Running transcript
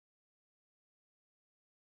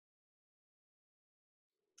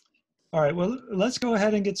All right, well, let's go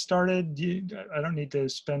ahead and get started. I don't need to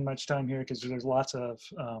spend much time here because there's lots of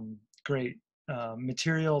great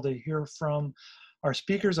material to hear from our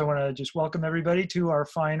speakers. I want to just welcome everybody to our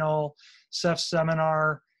final SEFS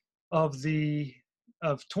seminar of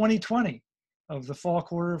 2020, of the fall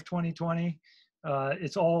quarter of 2020.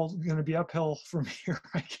 It's all going to be uphill from here,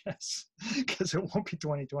 I guess, because it won't be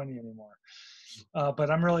 2020 anymore.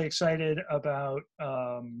 But I'm really excited about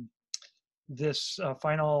this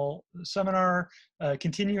final seminar,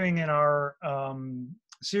 continuing in our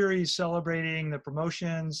series celebrating the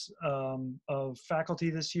promotions of faculty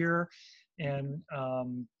this year, and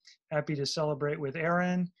happy to celebrate with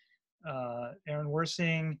Aaron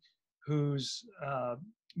Wirsing, who's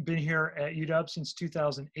been here at UW since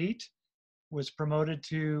 2008, was promoted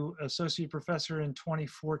to associate professor in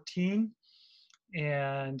 2014,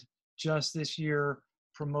 and just this year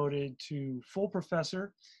promoted to full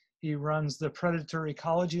professor. He runs the Predatory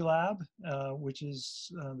Ecology Lab, which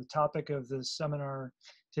is the topic of this seminar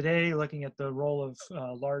today, looking at the role of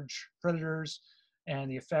large predators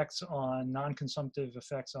and the effects on non-consumptive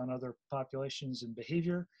effects on other populations and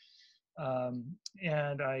behavior.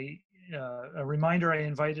 And a reminder, I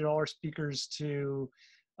invited all our speakers to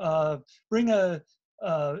bring a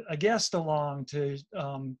guest along to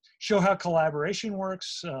show how collaboration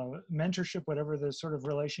works, mentorship, whatever the sort of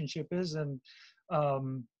relationship is. And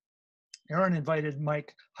Aaron invited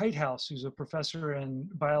Mike Heithaus, who's a professor in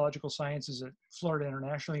biological sciences at Florida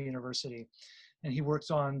International University, and he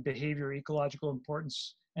works on behavior, ecological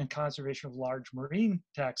importance, and conservation of large marine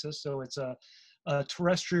taxa. So it's a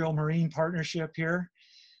terrestrial marine partnership here.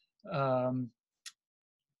 Like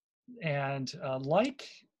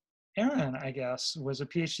Aaron, I guess, was a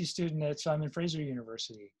PhD student at Simon Fraser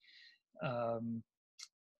University,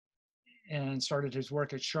 and started his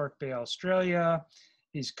work at Shark Bay, Australia.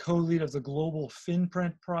 He's co-lead of the Global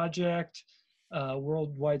Finprint Project,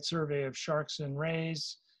 worldwide survey of sharks and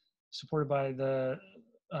rays, supported by the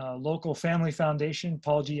local family foundation,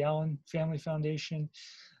 Paul G. Allen Family Foundation.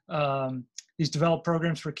 He's developed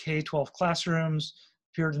programs for K-12 classrooms,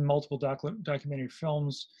 appeared in multiple documentary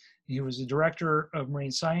films. He was the director of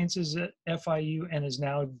marine sciences at FIU and is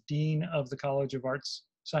now dean of the College of Arts,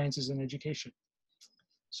 Sciences, and Education.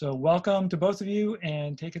 So welcome to both of you,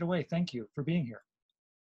 and take it away. Thank you for being here.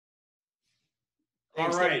 All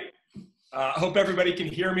right. Hope everybody can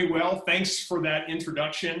hear me well. Thanks for that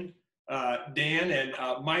introduction, Dan. And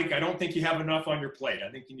Mike, I don't think you have enough on your plate. I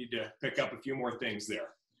think you need to pick up a few more things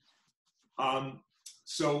there.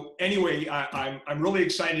 So anyway, I'm really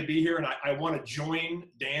excited to be here, and I want to join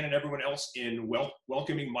Dan and everyone else in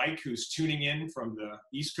welcoming Mike, who's tuning in from the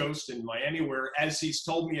East Coast in Miami, where, as he's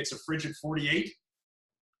told me, it's a frigid 48.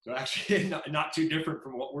 So actually not too different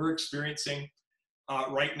from what we're experiencing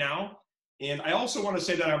right now. And I also want to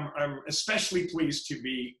say that I'm especially pleased to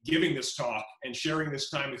be giving this talk and sharing this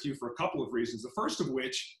time with you for a couple of reasons. The first of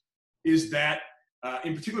which is that,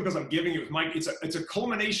 in particular because I'm giving it with Mike, it's a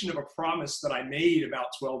culmination of a promise that I made about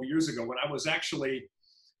 12 years ago when I was actually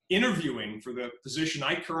interviewing for the position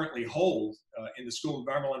I currently hold in the School of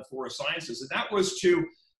Environmental and Forest Sciences. And that was to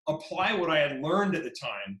apply what I had learned at the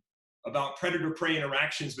time about predator-prey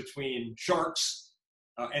interactions between sharks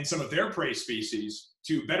and some of their prey species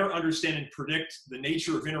to better understand and predict the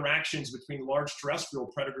nature of interactions between large terrestrial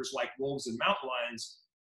predators like wolves and mountain lions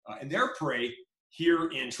and their prey here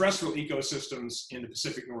in terrestrial ecosystems in the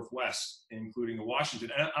Pacific Northwest, including the Washington.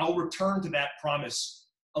 And I'll return to that promise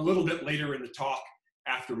a little bit later in the talk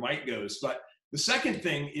after Mike goes. But the second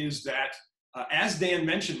thing is that, as Dan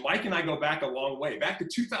mentioned, Mike and I go back a long way, back to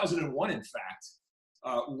 2001, in fact,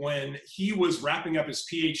 when he was wrapping up his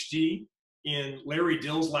PhD in Larry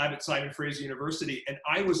Dill's lab at Simon Fraser University, and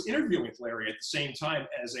I was interviewing with Larry at the same time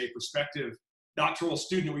as a prospective doctoral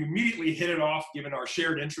student. We immediately hit it off, given our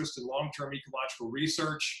shared interest in long-term ecological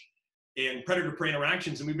research and predator-prey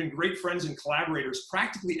interactions, and we've been great friends and collaborators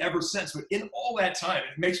practically ever since. But in all that time,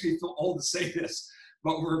 it makes me feel old to say this,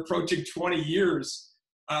 but we're approaching 20 years,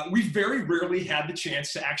 we very rarely had the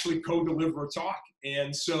chance to actually co-deliver a talk.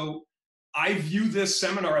 And so I view this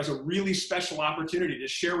seminar as a really special opportunity to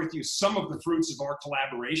share with you some of the fruits of our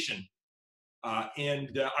collaboration. I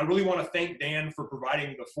really want to thank Dan for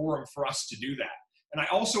providing the forum for us to do that. And I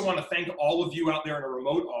also want to thank all of you out there in a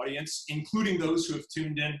remote audience, including those who have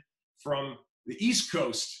tuned in from the East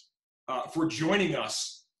Coast, for joining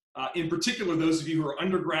us. In particular, those of you who are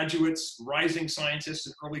undergraduates, rising scientists,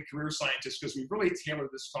 and early career scientists, because we've really tailored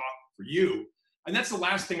this talk for you. And that's the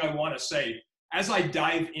last thing I want to say. As I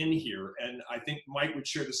dive in here, and I think Mike would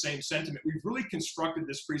share the same sentiment, we've really constructed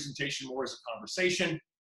this presentation more as a conversation,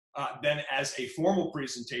 than as a formal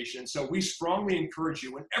presentation. So we strongly encourage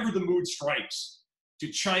you, whenever the mood strikes, to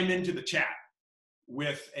chime into the chat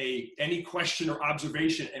with any question or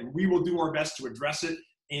observation, and we will do our best to address it.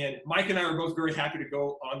 And Mike and I are both very happy to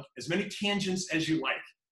go on as many tangents as you like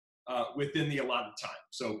within the allotted time.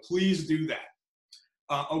 So please do that.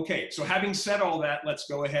 Okay, so having said all that, let's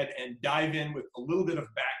go ahead and dive in with a little bit of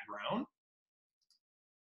background.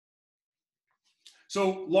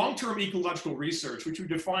 So long-term ecological research, which we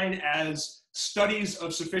define as studies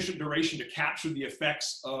of sufficient duration to capture the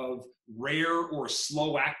effects of rare or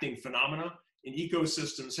slow-acting phenomena in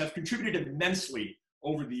ecosystems, have contributed immensely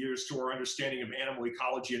over the years to our understanding of animal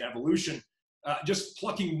ecology and evolution. Just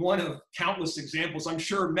plucking one of countless examples, I'm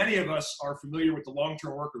sure many of us are familiar with the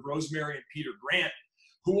long-term work of Rosemary and Peter Grant,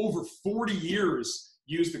 who over 40 years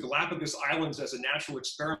used the Galapagos Islands as a natural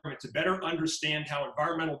experiment to better understand how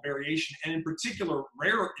environmental variation, and in particular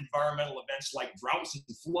rare environmental events like droughts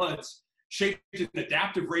and floods, shaped an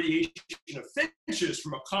adaptive radiation of finches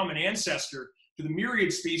from a common ancestor to the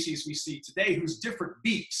myriad species we see today, whose different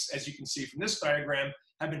beaks, as you can see from this diagram,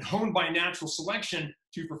 have been honed by natural selection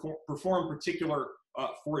to perform particular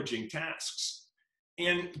foraging tasks.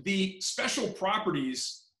 And the special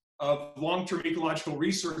properties of long-term ecological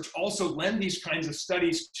research also lend these kinds of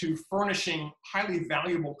studies to furnishing highly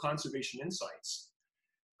valuable conservation insights.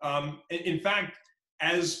 In fact,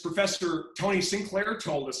 as Professor Tony Sinclair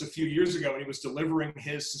told us a few years ago when he was delivering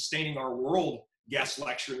his Sustaining Our World guest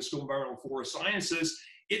lecture in the School of Environmental and Forest Sciences,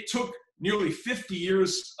 it took nearly 50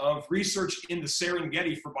 years of research in the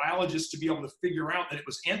Serengeti for biologists to be able to figure out that it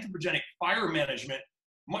was anthropogenic fire management,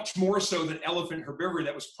 much more so than elephant herbivory,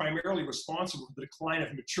 that was primarily responsible for the decline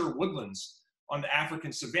of mature woodlands on the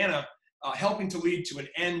African savanna, helping to lead to an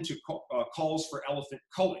end to calls for elephant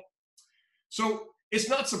culling. So it's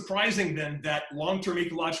not surprising then that long-term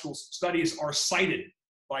ecological studies are cited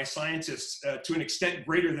by scientists to an extent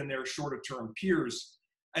greater than their shorter-term peers.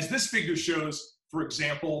 As this figure shows, for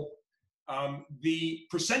example, the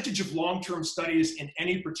percentage of long-term studies in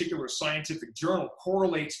any particular scientific journal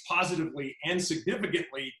correlates positively and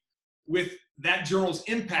significantly with that journal's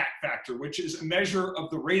impact factor, which is a measure of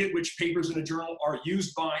the rate at which papers in a journal are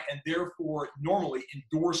used by and therefore normally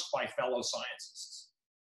endorsed by fellow scientists.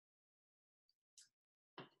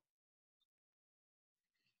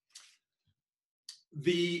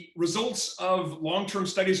 The results of long-term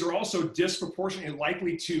studies are also disproportionately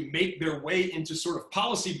likely to make their way into sort of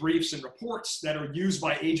policy briefs and reports that are used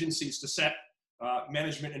by agencies to set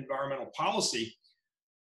management environmental policy.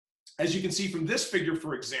 As you can see from this figure,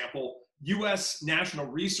 for example, U.S. National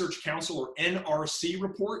Research Council, or NRC,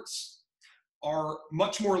 reports are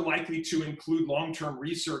much more likely to include long-term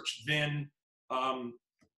research than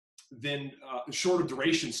shorter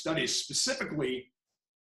duration studies. Specifically,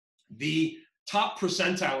 the top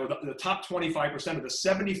percentile, or the top 25%, or the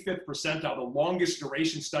 75th percentile, the longest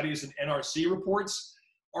duration studies in NRC reports,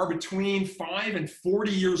 are between 5 and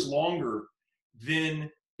 40 years longer than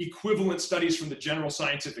equivalent studies from the general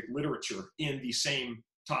scientific literature in the same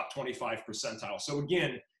top 25 percentile. So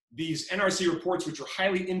again, these NRC reports, which are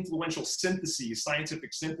highly influential syntheses,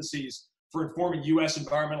 scientific syntheses for informing US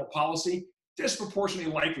environmental policy,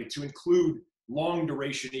 disproportionately likely to include long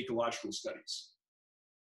duration ecological studies.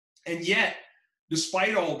 And yet,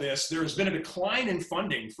 despite all this, there has been a decline in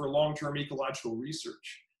funding for long-term ecological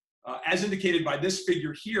research. As indicated by this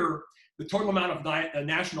figure here, the total amount of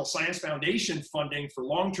National Science Foundation funding for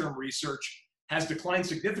long-term research has declined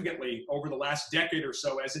significantly over the last decade or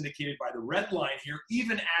so, as indicated by the red line here,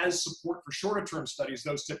 even as support for shorter-term studies,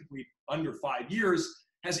 those typically under 5 years,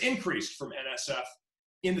 has increased from NSF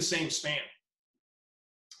in the same span.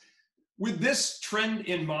 With this trend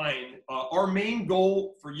in mind, our main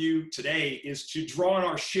goal for you today is to draw on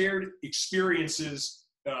our shared experiences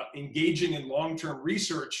engaging in long-term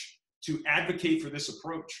research to advocate for this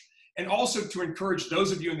approach, and also to encourage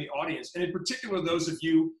those of you in the audience, and in particular those of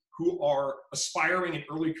you who are aspiring and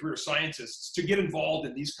early career scientists, to get involved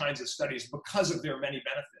in these kinds of studies because of their many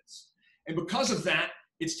benefits. And because of that,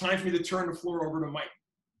 it's time for me to turn the floor over to Mike.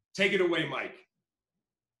 Take it away, Mike.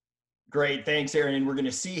 Great, thanks, Aaron. And we're going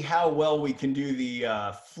to see how well we can do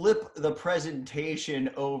the flip the presentation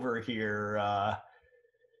over here.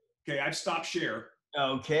 Okay, I've stopped share.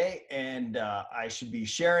 Okay, and I should be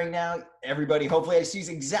sharing now. Everybody, hopefully I see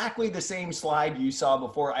exactly the same slide you saw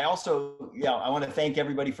before. I also, I want to thank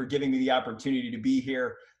everybody for giving me the opportunity to be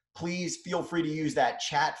here. Please feel free to use that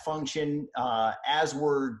chat function as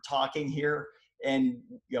we're talking here, and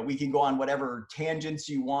we can go on whatever tangents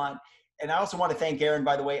you want. And I also want to thank Aaron,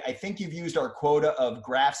 by the way. I think you've used our quota of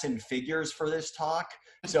graphs and figures for this talk.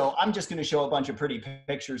 So I'm just going to show a bunch of pretty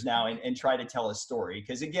pictures now and try to tell a story.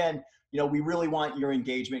 Because again, we really want your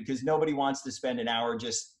engagement, because nobody wants to spend an hour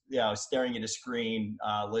just staring at a screen,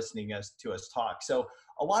 listening to us talk. So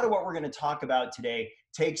a lot of what we're going to talk about today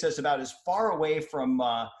takes us about as far away from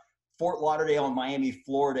Fort Lauderdale and Miami,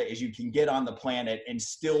 Florida, as you can get on the planet and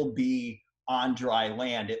still be on dry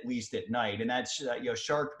land, at least at night. And that's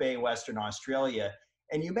Shark Bay, Western Australia.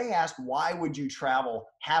 And you may ask, why would you travel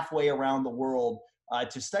halfway around the world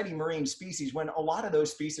to study marine species when a lot of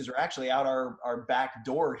those species are actually out our back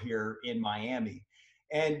door here in Miami?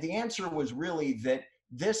 And the answer was really that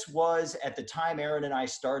this was, at the time Aaron and I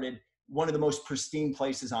started, one of the most pristine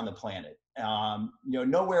places on the planet.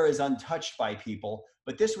 Nowhere is untouched by people,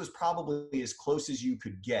 but this was probably as close as you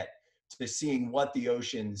could get to seeing what the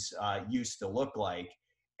oceans used to look like.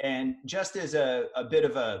 And just as a bit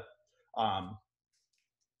of a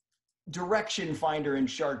direction finder in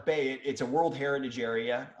Shark Bay, it's a World Heritage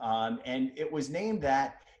Area, and it was named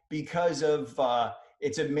that because of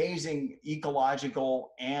its amazing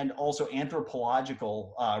ecological and also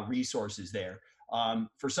anthropological resources there.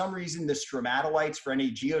 For some reason, the stromatolites, for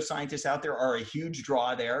any geoscientists out there, are a huge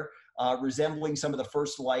draw there, resembling some of the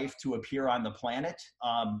first life to appear on the planet.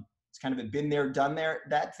 It's kind of a been there, done there,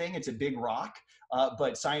 that thing. It's a big rock,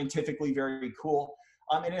 but scientifically very cool.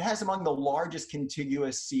 And it has among the largest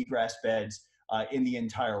contiguous seagrass beds in the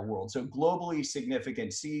entire world. So globally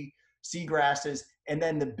significant seagrasses, and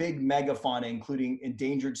then the big megafauna, including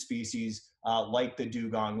endangered species like the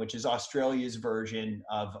dugong, which is Australia's version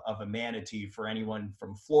of a manatee for anyone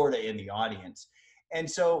from Florida in the audience. And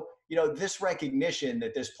so, this recognition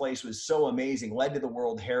that this place was so amazing led to the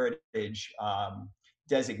World Heritage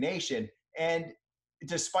designation. And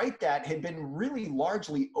despite that, had been really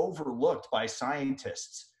largely overlooked by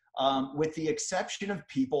scientists, with the exception of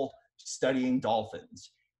people studying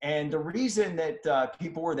dolphins. And the reason that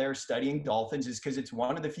people were there studying dolphins is because it's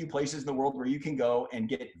one of the few places in the world where you can go and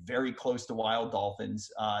get very close to wild dolphins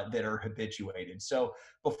that are habituated. So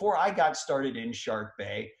before I got started in Shark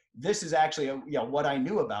Bay, this is actually what I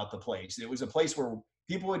knew about the place. It was a place where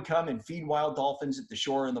people would come and feed wild dolphins at the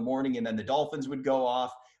shore in the morning, and then the dolphins would go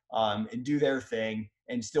off and do their thing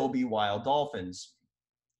and still be wild dolphins.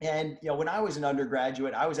 And when I was an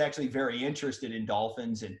undergraduate, I was actually very interested in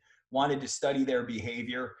dolphins and wanted to study their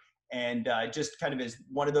behavior. And just kind of as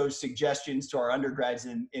one of those suggestions to our undergrads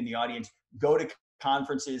in the audience, go to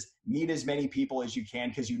conferences, meet as many people as you can,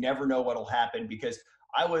 because you never know what'll happen. Because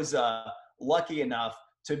I was lucky enough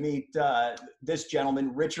to meet this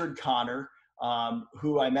gentleman, Richard Connor,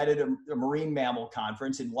 who I met at a marine mammal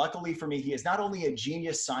conference. And luckily for me, he is not only a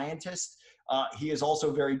genius scientist, he is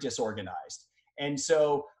also very disorganized. And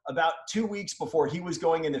so about 2 weeks before he was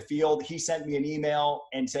going in the field, he sent me an email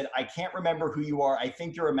and said, I can't remember who you are. I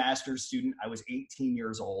think you're a master's student. I was 18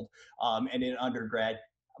 years old and in undergrad.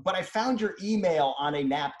 But I found your email on a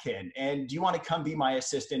napkin. And do you want to come be my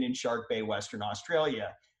assistant in Shark Bay, Western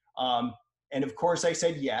Australia? And of course, I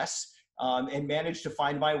said yes, and managed to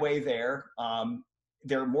find my way there.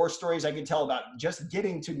 There are more stories I can tell about just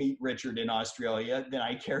getting to meet Richard in Australia than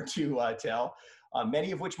I care to tell.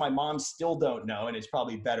 Many of which my mom still don't know, and it's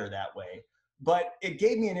probably better that way. But it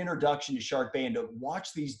gave me an introduction to Shark Bay and to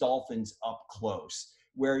watch these dolphins up close,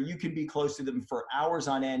 where you could be close to them for hours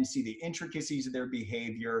on end, see the intricacies of their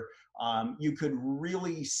behavior. You could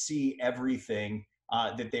really see everything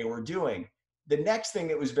that they were doing. The next thing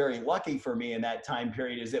that was very lucky for me in that time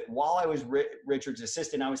period is that while I was Richard's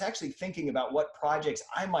assistant, I was actually thinking about what projects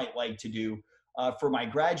I might like to do for my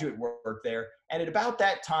graduate work there. And at about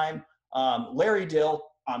that time, Larry Dill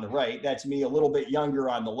on the right, that's me a little bit younger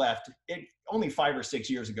on the left, only 5 or 6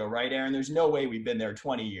 years ago, right, Aaron? There's no way we've been there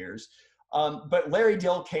 20 years. But Larry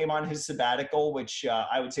Dill came on his sabbatical, which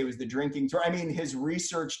I would say was the drinking tour. I mean, his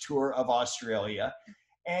research tour of Australia.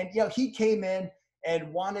 And, he came in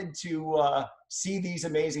and wanted to see these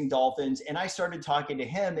amazing dolphins. And I started talking to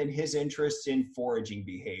him and his interests in foraging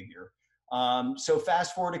behavior. So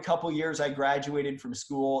fast forward a couple years, I graduated from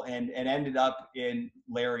school and ended up in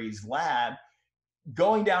Larry's lab,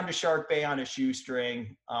 going down to Shark Bay on a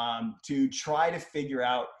shoestring to try to figure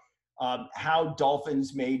out how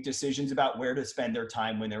dolphins made decisions about where to spend their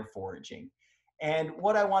time when they're foraging. And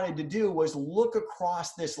what I wanted to do was look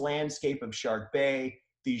across this landscape of Shark Bay,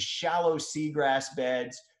 these shallow seagrass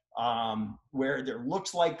beds, where there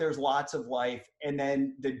looks like there's lots of life, and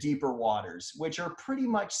then the deeper waters, which are pretty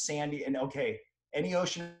much sandy. And okay, any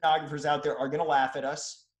oceanographers out there are going to laugh at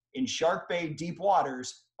us. In Shark Bay, deep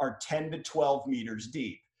waters are 10 to 12 meters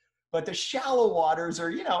deep. But the shallow waters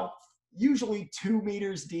are, usually 2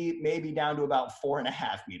 meters deep, maybe down to about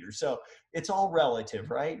 4.5 meters. So it's all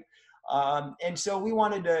relative, right? And so we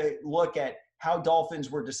wanted to look at how dolphins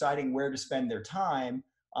were deciding where to spend their time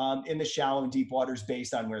in the shallow and deep waters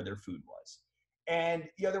based on where their food was. And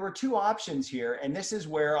there were two options here, and this is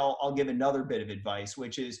where I'll give another bit of advice,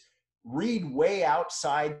 which is read way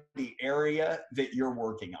outside the area that you're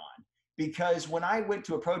working on. Because when I went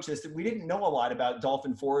to approach this, we didn't know a lot about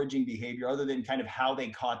dolphin foraging behavior other than kind of how they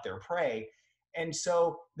caught their prey. And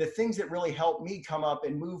so the things that really helped me come up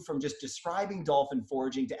and move from just describing dolphin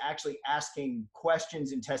foraging to actually asking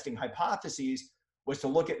questions and testing hypotheses was to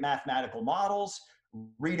look at mathematical models,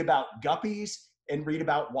 read about guppies, and read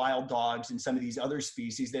about wild dogs and some of these other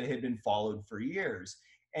species that had been followed for years.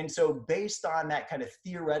 And so based on that kind of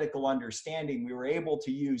theoretical understanding, we were able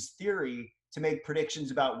to use theory to make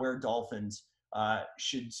predictions about where dolphins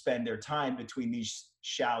should spend their time between these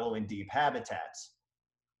shallow and deep habitats.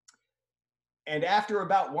 And after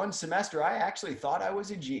about one semester, I actually thought I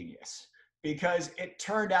was a genius, because it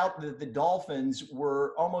turned out that the dolphins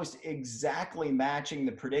were almost exactly matching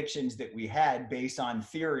the predictions that we had based on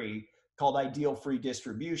theory called ideal free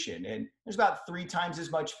distribution. And there's about 3 times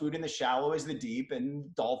as much food in the shallow as the deep,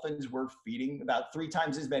 and dolphins were feeding about 3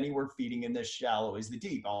 times as many were feeding in the shallow as the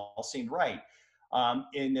deep. All seemed right.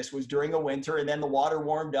 And this was during the winter, and then the water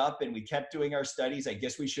warmed up and we kept doing our studies. I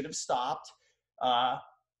guess we should have stopped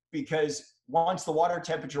because once the water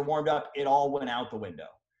temperature warmed up, it all went out the window.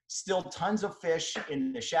 Still tons of fish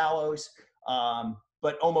in the shallows,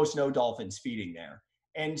 but almost no dolphins feeding there.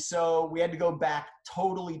 And so we had to go back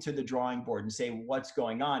totally to the drawing board and say, what's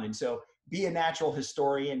going on? And so be a natural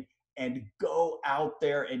historian and go out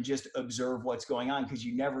there and just observe what's going on, because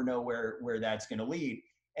you never know where that's going to lead.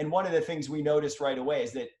 And one of the things we noticed right away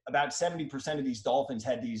is that about 70% of these dolphins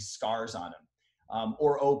had these scars on them,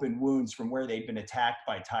 or open wounds from where they'd been attacked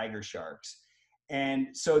by tiger sharks. And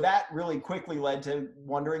so that really quickly led to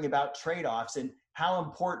wondering about trade-offs and how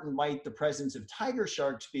important might the presence of tiger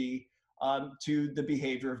sharks be to the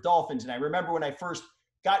behavior of dolphins. And I remember when I first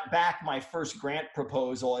got back my first grant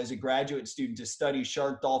proposal as a graduate student to study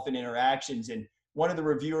shark-dolphin interactions, and one of the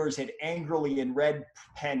reviewers had angrily in red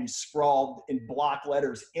pen scrawled in block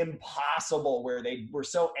letters, "impossible," where they were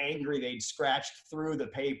so angry they'd scratched through the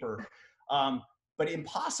paper. But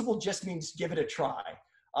impossible just means give it a try.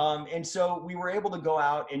 And so we were able to go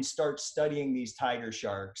out and start studying these tiger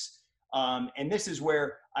sharks. And this is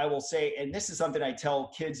where I will say, and this is something I tell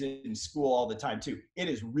kids in school all the time too, it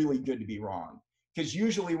is really good to be wrong. Because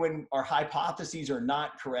usually when our hypotheses are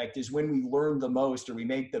not correct is when we learn the most or we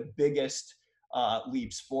make the biggest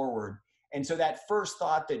leaps forward. And so that first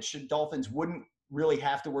thought that dolphins wouldn't really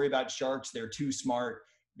have to worry about sharks, they're too smart,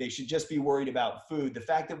 they should just be worried about food. The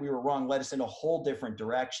fact that we were wrong led us in a whole different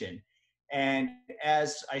direction. And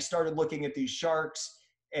as I started looking at these sharks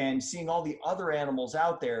and seeing all the other animals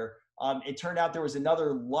out there, it turned out there was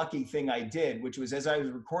another lucky thing I did, which was as I was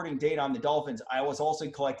recording data on the dolphins, I was also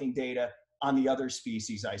collecting data on the other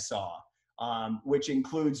species I saw, which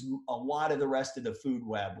includes a lot of the rest of the food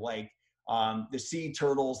web, like the sea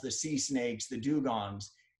turtles, the sea snakes, the dugongs.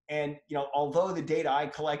 And although the data I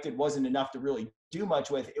collected wasn't enough to really do much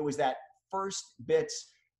with, it was that first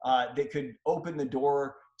bits that could open the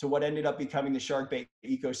door to what ended up becoming the Shark Bay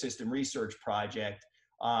Ecosystem Research Project,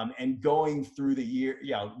 and going through the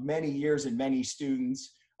many years and many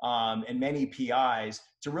students and many PIs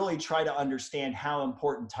to really try to understand how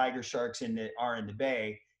important tiger sharks are in the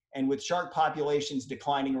bay. And with shark populations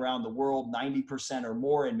declining around the world, 90% or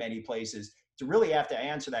more in many places, to really have to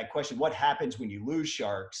answer that question, what happens when you lose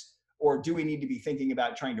sharks? Or do we need to be thinking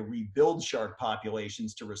about trying to rebuild shark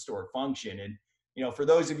populations to restore function? And for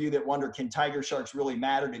those of you that wonder, can tiger sharks really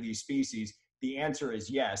matter to these species? The answer is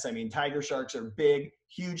yes. I mean, tiger sharks are big,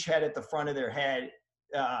 huge head at the front of their head,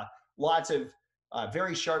 lots of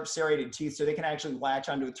very sharp serrated teeth, so they can actually latch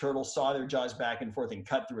onto a turtle, saw their jaws back and forth, and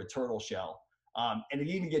cut through a turtle shell. And it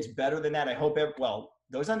even gets better than that. I hope,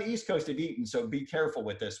 those on the East Coast have eaten, so be careful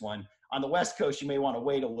with this one. On the West Coast, you may want to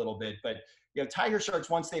wait a little bit, but tiger sharks,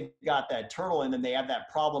 once they've got that turtle in them, they have that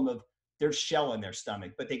problem of there's shell in their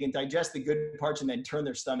stomach, but they can digest the good parts and then turn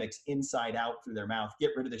their stomachs inside out through their mouth,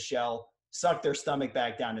 get rid of the shell, suck their stomach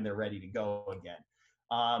back down, and they're ready to go again.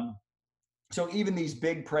 So even these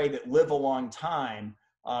big prey that live a long time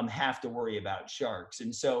have to worry about sharks.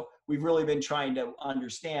 And so we've really been trying to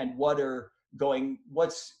understand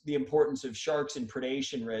what's the importance of sharks and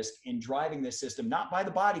predation risk in driving this system, not by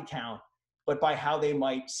the body count, but by how they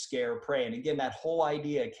might scare prey. And again, that whole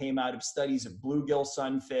idea came out of studies of bluegill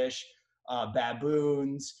sunfish,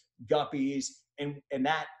 baboons, guppies, and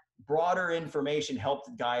that broader information helped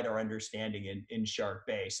guide our understanding in Shark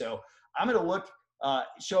Bay. So I'm going to look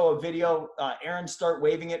show a video. Aaron, start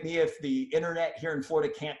waving at me if the internet here in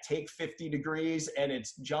Florida can't take 50 degrees and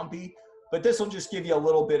it's jumpy. But this will just give you a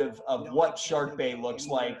little bit of what Shark Bay looks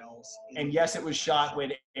like. And yes, it was shot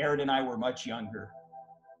when Aaron and I were much younger.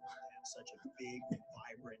 Such a big,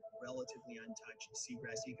 vibrant, relatively untouched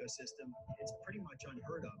seagrass ecosystem, it's pretty much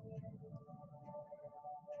unheard of.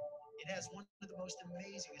 It has one of the most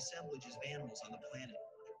amazing assemblages of animals on the planet.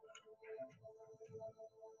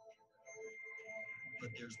 But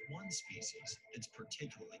there's one species that's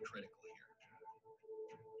particularly critical here.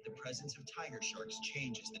 The presence of tiger sharks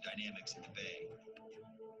changes the dynamics of the bay.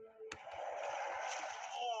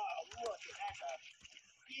 Oh, look, that's a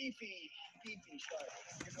beefy shark.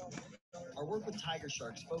 Our work with tiger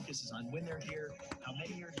sharks focuses on when they're here, how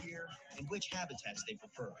many are here, and which habitats they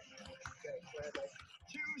prefer. Okay,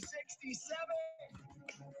 267!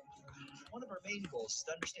 One of our main goals is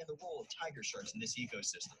to understand the role of tiger sharks in this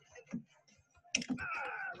ecosystem.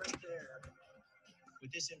 Right there.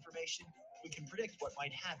 With this information, we can predict what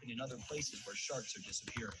might happen in other places where sharks are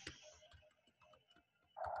disappearing.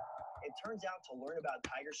 It turns out to learn about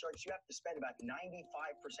tiger sharks, you have to spend about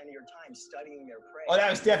 95% of your time studying their prey. Oh, that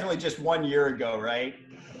was definitely just 1 year ago, right?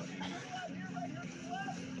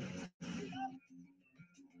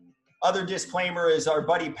 Other disclaimer is our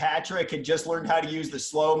buddy Patrick had just learned how to use the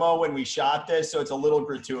slow-mo when we shot this, so it's a little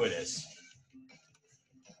gratuitous.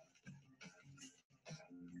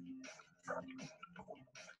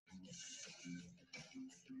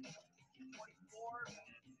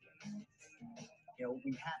 You know,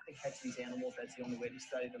 we have to catch these animals. That's the only way to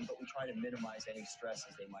study them, but we try to minimize any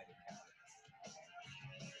stresses they might encounter.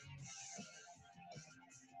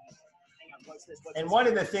 Hang on, what's this? And one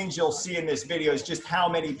of the things you'll see in this video is just how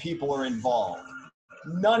many people are involved.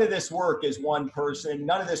 None of this work is one person.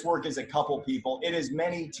 None of this work is a couple people. It is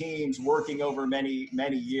many teams working over many,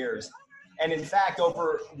 many years. And in fact,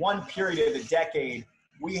 over one period of a decade,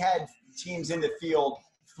 we had teams in the field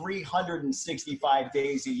 365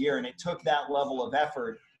 days a year, and it took that level of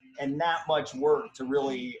effort and that much work to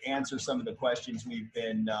really answer some of the questions we've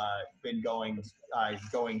been going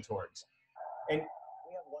towards. And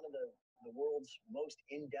we have one of the world's most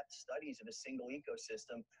in-depth studies of a single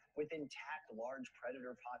ecosystem with intact large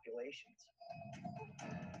predator populations.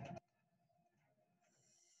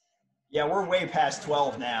 Yeah, we're way past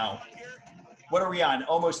 12 now. What are we on?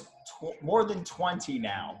 Almost more than 20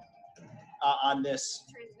 now on this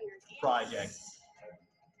project.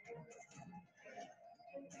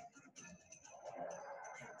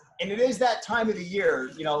 And it is that time of the year.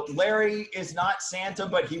 You know, Larry is not Santa,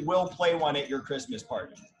 but he will play one at your Christmas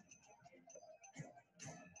party.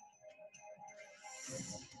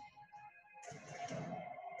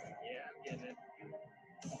 Yeah, getting it.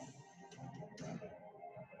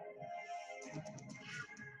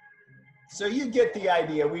 So you get the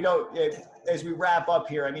idea. We don't, as we wrap up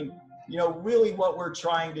here, I mean, you know, really what we're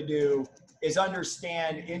trying to do is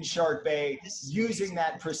understand in Shark Bay, using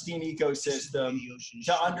that pristine ecosystem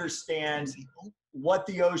to understand what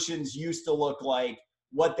the oceans used to look like,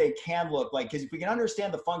 what they can look like. Because if we can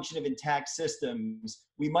understand the function of intact systems,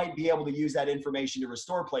 we might be able to use that information to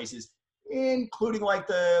restore places, including like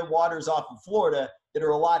the waters off of Florida that are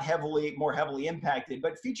a lot more heavily impacted,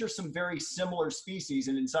 but feature some very similar species,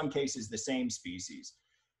 and in some cases the same species.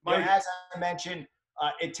 But as I mentioned,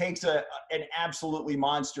 it takes an absolutely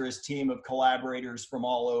monstrous team of collaborators from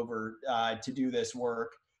all over to do this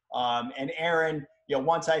work. And Aaron, you know,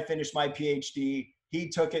 once I finished my PhD, he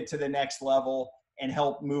took it to the next level and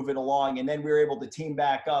helped move it along. And then we were able to team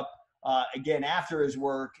back up again after his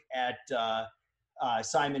work at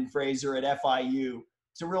Simon Fraser at FIU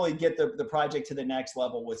to really get the project to the next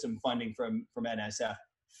level with some funding from NSF.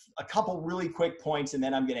 A couple really quick points, and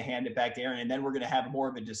then I'm going to hand it back to Aaron, and then we're going to have more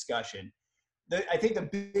of a discussion. I think the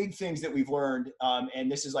big things that we've learned, and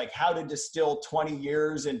this is like how to distill 20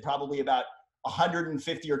 years and probably about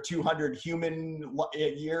 150 or 200 human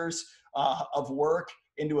years of work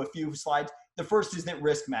into a few slides. The first is that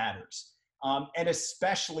risk matters, and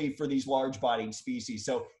especially for these large-bodied species.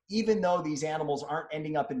 So even though these animals aren't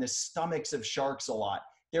ending up in the stomachs of sharks a lot,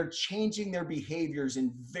 they're changing their behaviors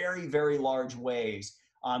in very, very large ways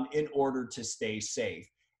in order to stay safe.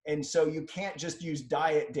 And so you can't just use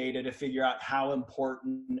diet data to figure out how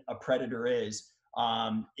important a predator is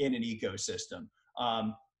in an ecosystem.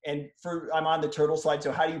 And I'm on the turtle slide.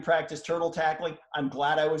 So how do you practice turtle tackling? I'm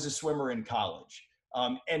glad I was a swimmer in college.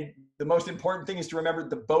 And the most important thing is to remember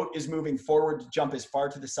the boat is moving forward to jump as far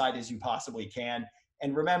to the side as you possibly can.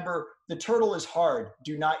 And remember, the turtle is hard.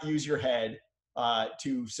 Do not use your head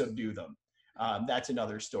to subdue them. That's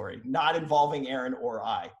another story, not involving Aaron or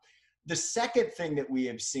I. The second thing that we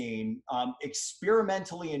have seen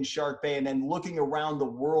experimentally in Shark Bay, and then looking around the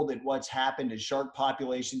world at what's happened as shark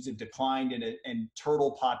populations have declined and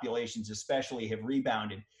turtle populations especially have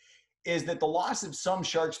rebounded, is that the loss of some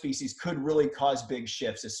shark species could really cause big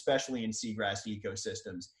shifts, especially in seagrass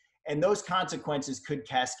ecosystems. And those consequences could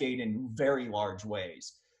cascade in very large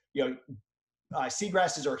ways.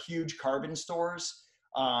 Seagrasses are huge carbon stores.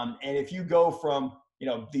 And if you go from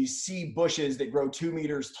these sea bushes that grow 2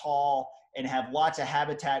 meters tall and have lots of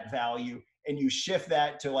habitat value, and you shift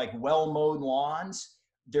that to like well-mowed lawns,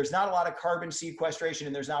 there's not a lot of carbon sequestration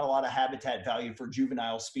and there's not a lot of habitat value for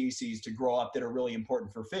juvenile species to grow up that are really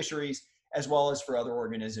important for fisheries, as well as for other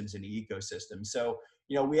organisms in the ecosystem. So,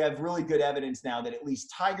 we have really good evidence now that at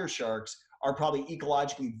least tiger sharks are probably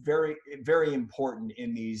ecologically very, very important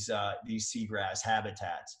in these seagrass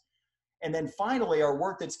habitats. And then finally, our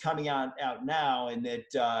work that's coming out now, and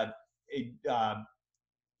that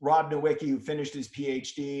Rob Nowicki, who finished his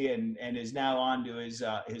PhD and is now on to his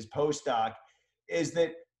postdoc, is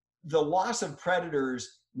that the loss of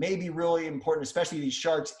predators may be really important, especially these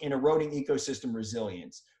sharks, in eroding ecosystem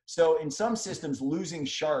resilience. So in some systems, losing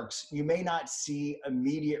sharks, you may not see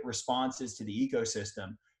immediate responses to the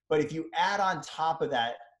ecosystem. But if you add on top of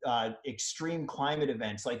that extreme climate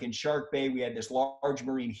events, like in Shark Bay, we had this large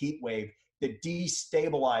marine heat wave that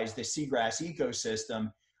destabilized the seagrass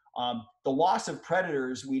ecosystem. The loss of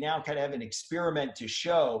predators, we now kind of have an experiment to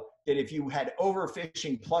show that if you had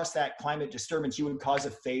overfishing plus that climate disturbance, you would cause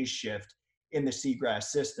a phase shift in the seagrass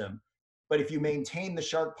system. But if you maintain the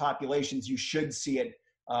shark populations, you should see it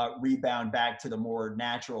rebound back to the more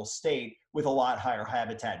natural state with a lot higher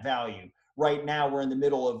habitat value. Right now, we're in the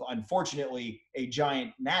middle of, unfortunately, a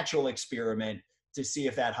giant natural experiment to see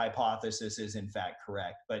if that hypothesis is in fact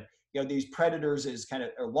correct. But these predators is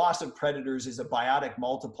loss of predators is a biotic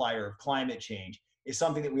multiplier of climate change, is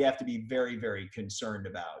something that we have to be very, very concerned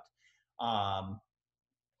about.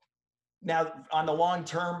 Now, on the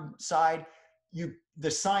long-term side,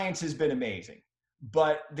 the science has been amazing,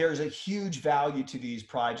 but there's a huge value to these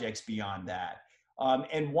projects beyond that.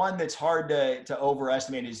 And one that's hard to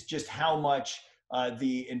overestimate is just how much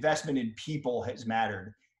the investment in people has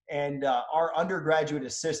mattered. And our undergraduate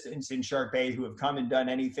assistants in Shark Bay, who have come and done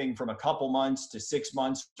anything from a couple months to 6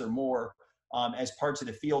 months or more as parts of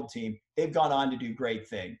the field team, they've gone on to do great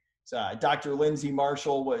things. Dr. Lindsay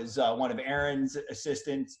Marshall was one of Aaron's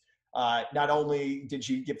assistants. Not only did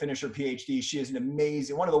she finish her PhD, she is an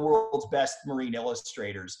amazing, one of the world's best marine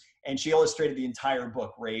illustrators. And she illustrated the entire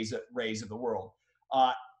book, Rays of the World.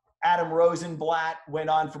 Adam Rosenblatt went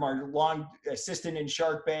on from our long assistant in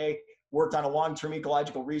Shark Bay, worked on a long-term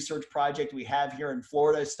ecological research project we have here in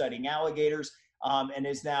Florida studying alligators, and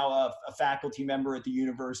is now a faculty member at the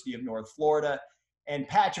University of North Florida. And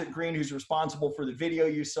Patrick Green, who's responsible for the video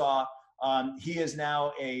you saw, he is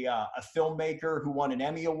now a filmmaker who won an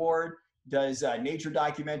Emmy Award, does nature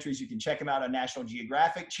documentaries. You can check him out on National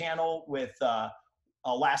Geographic Channel with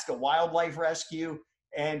Alaska Wildlife Rescue.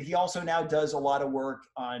 And he also now does a lot of work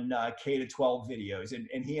on K-12 videos.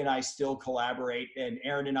 And he and I still collaborate. And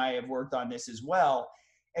Aaron and I have worked on this as well.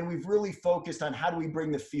 And we've really focused on how do we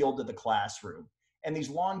bring the field to the classroom. And these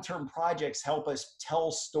long-term projects help us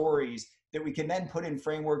tell stories that we can then put in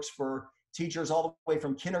frameworks for teachers all the way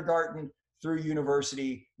from kindergarten through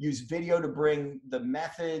university, use video to bring the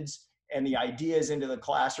methods and the ideas into the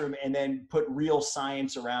classroom, and then put real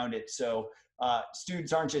science around it. So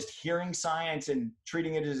students aren't just hearing science and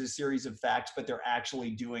treating it as a series of facts, but they're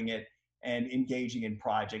actually doing it and engaging in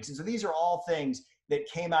projects. And so these are all things that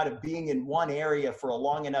came out of being in one area for a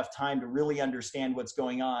long enough time to really understand what's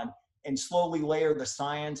going on and slowly layer the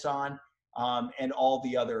science on and all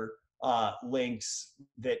the other links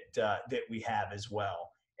that we have as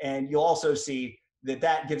well. And you'll also see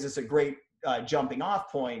that gives us a great jumping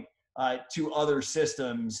off point to other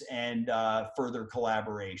systems and further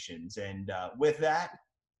collaborations. And with that,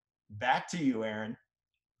 back to you, Aaron.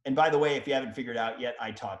 And by the way, if you haven't figured out yet,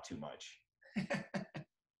 I talk too much.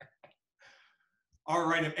 All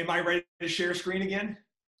right, am I ready to share screen again?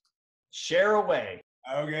 Share away.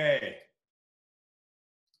 Okay.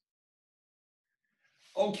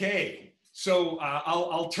 Okay, so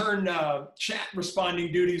I'll turn chat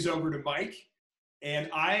responding duties over to Mike. And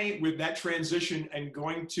with that transition, am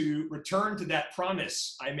going to return to that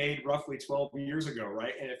promise I made roughly 12 years ago,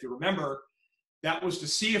 right? And if you remember, that was to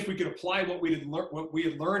see if we could apply what we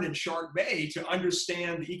had learned in Shark Bay to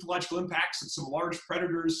understand the ecological impacts of some large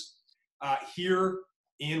predators here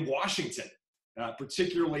in Washington,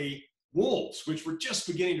 particularly wolves, which were just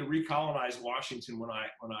beginning to recolonize Washington when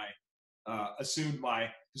I assumed my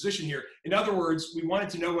position here. In other words, we wanted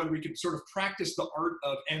to know whether we could sort of practice the art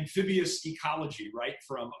of amphibious ecology, right,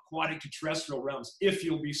 from aquatic to terrestrial realms, if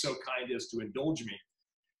you'll be so kind as to indulge me.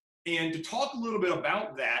 And to talk a little bit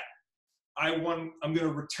about that, I'm going to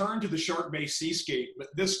return to the shark-based seascape, but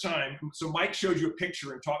this time, so Mike showed you a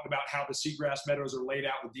picture and talked about how the seagrass meadows are laid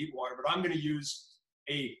out with deep water, but I'm going to use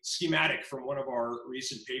a schematic from one of our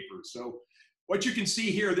recent papers. So what you can see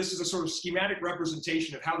here, this is a sort of schematic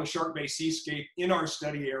representation of how the shark-based seascape in our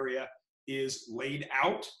study area is laid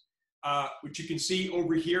out. What you can see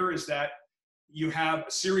over here is that you have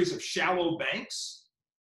a series of shallow banks,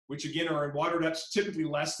 which again are in water depths typically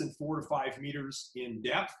less than 4 to 5 meters in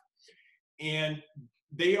depth. And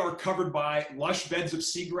they are covered by lush beds of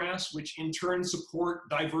seagrass, which in turn support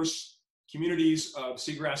diverse communities of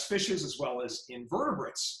seagrass fishes as well as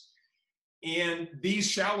invertebrates. And these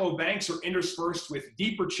shallow banks are interspersed with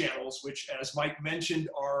deeper channels, which, as Mike mentioned,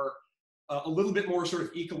 are a little bit more sort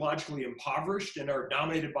of ecologically impoverished and are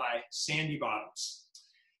dominated by sandy bottoms.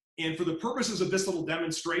 And for the purposes of this little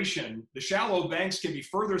demonstration, the shallow banks can be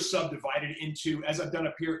further subdivided into, as I've done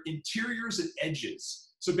up here, interiors and edges.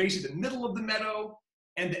 So basically the middle of the meadow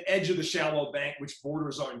and the edge of the shallow bank, which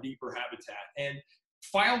borders on deeper habitat. And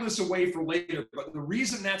file this away for later, but the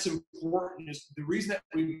reason that's important is the reason that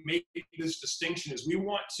we make this distinction is we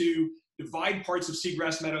want to divide parts of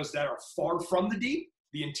seagrass meadows that are far from the deep,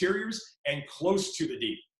 the interiors, and close to the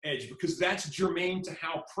deep edge, because that's germane to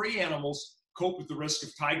how prey animals cope with the risk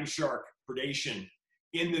of tiger shark predation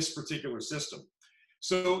in this particular system.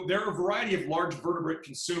 So there are a variety of large vertebrate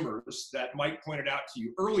consumers that Mike pointed out to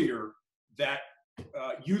you earlier that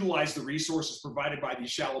utilize the resources provided by these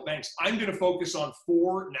shallow banks. I'm going to focus on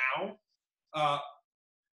 4 now.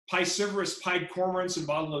 Piscivorous pied cormorants and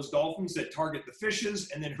bottlenose dolphins that target the fishes,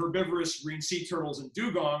 and then herbivorous green sea turtles and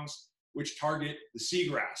dugongs, which target the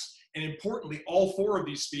seagrass. And importantly, all 4 of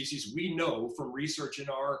these species we know from research in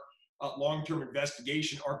our long-term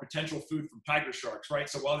investigation are potential food from tiger sharks, right?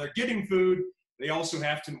 So while they're getting food, they also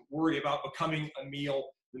have to worry about becoming a meal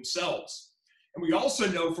themselves. And we also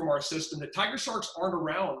know from our system that tiger sharks aren't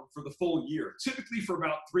around for the full year. Typically for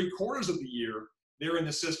about 3/4 of the year, they're in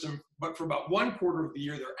the system, but for about 1/4 of the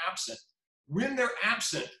year, they're absent. When they're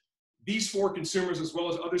absent, these 4 consumers, as well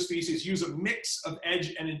as other species, use a mix of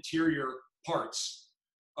edge and interior parts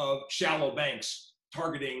of shallow banks,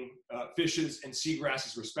 targeting fishes and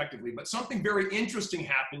seagrasses respectively. But something very interesting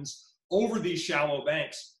happens over these shallow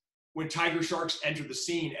banks when tiger sharks enter the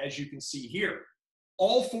scene, as you can see here.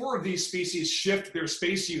 All 4 of these species shift their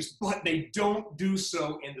space use, but they don't do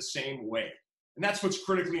so in the same way. And that's what's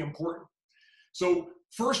critically important. So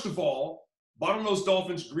first of all, bottlenose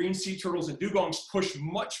dolphins, green sea turtles, and dugongs push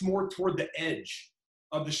much more toward the edge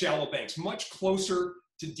of the shallow banks, much closer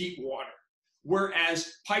to deep water,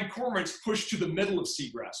 whereas pied cormorants push to the middle of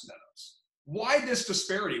seagrass meadows. Why this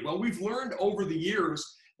disparity? Well, we've learned over the years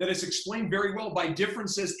that it's explained very well by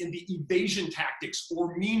differences in the evasion tactics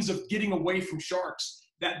or means of getting away from sharks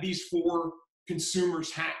that these 4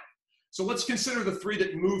 consumers have. So let's consider the 3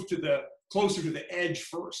 that move to the closer to the edge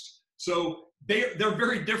first. So they're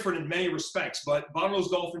very different in many respects, but bottlenose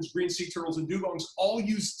dolphins, green sea turtles, and dugongs all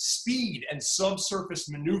use speed and subsurface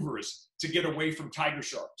maneuvers to get away from tiger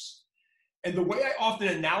sharks. And the way I often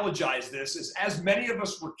analogize this is, as many of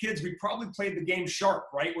us were kids, we probably played the game Shark,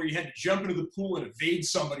 right? Where you had to jump into the pool and evade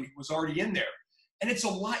somebody who was already in there. And it's a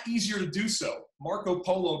lot easier to do so. Marco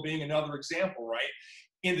Polo being another example, right?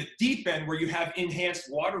 In the deep end where you have enhanced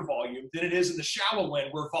water volume than it is in the shallow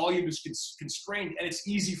end where volume is constrained, and it's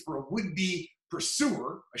easy for a would-be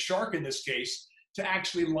pursuer, a shark in this case, to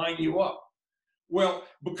actually line you up. Well,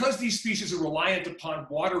 because these species are reliant upon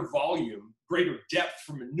water volume, greater depth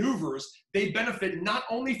for maneuvers, they benefit not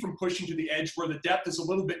only from pushing to the edge where the depth is a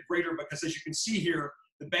little bit greater because, as you can see here,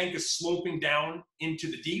 the bank is sloping down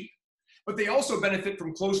into the deep, but they also benefit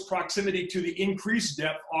from close proximity to the increased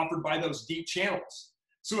depth offered by those deep channels.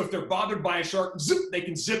 So if they're bothered by a shark, zip, they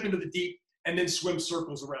can zip into the deep and then swim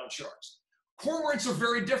circles around sharks. Cormorants are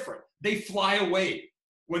very different. They fly away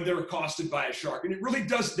when they're accosted by a shark. And it really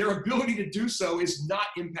does, their ability to do so is not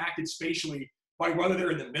impacted spatially by whether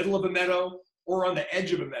they're in the middle of a meadow or on the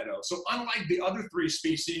edge of a meadow. So unlike the other 3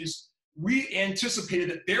 species, we anticipated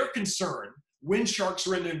that their concern when sharks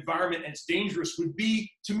are in the environment and it's dangerous would be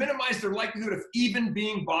to minimize their likelihood of even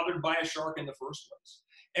being bothered by a shark in the first place.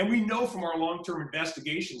 And we know from our long-term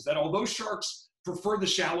investigations that although sharks prefer the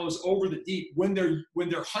shallows over the deep, when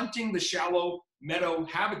they're hunting the shallow meadow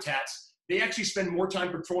habitats, they actually spend more time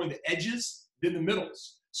patrolling the edges than the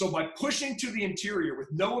middles. So by pushing to the interior with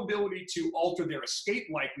no ability to alter their escape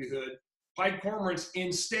likelihood, pied cormorants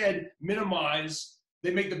instead minimize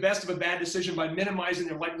they make the best of a bad decision by minimizing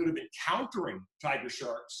their likelihood of encountering tiger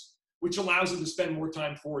sharks, which allows them to spend more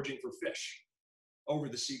time foraging for fish over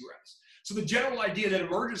the seagrass. So the general idea that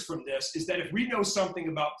emerges from this is that if we know something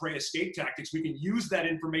about prey escape tactics, we can use that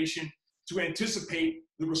information to anticipate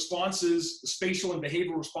the responses, the spatial and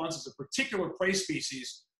behavioral responses of particular prey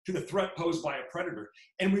species to the threat posed by a predator.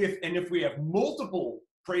 And if we have multiple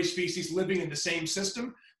prey species living in the same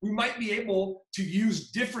system, we might be able to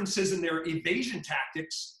use differences in their evasion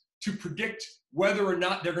tactics to predict whether or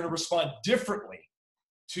not they're going to respond differently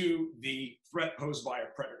to the threat posed by a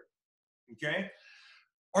predator. Okay?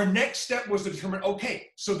 Our next step was to determine, okay,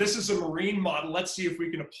 so this is a marine model. Let's see if we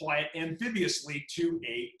can apply it amphibiously to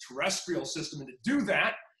a terrestrial system. And to do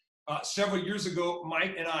that, several years ago,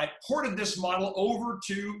 Mike and I ported this model over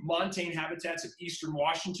to montane habitats of eastern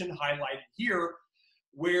Washington, highlighted here,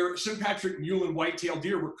 where sympatric mule and white-tailed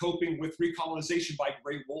deer were coping with recolonization by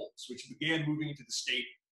gray wolves, which began moving into the state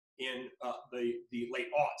in the late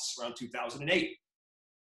aughts, around 2008.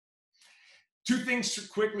 Two things to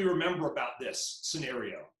quickly remember about this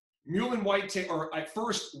scenario. Mule and whitetail, or at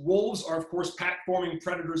first, wolves are, of course, pack-forming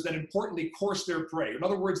predators that importantly course their prey. In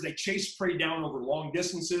other words, they chase prey down over long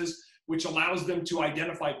distances, which allows them to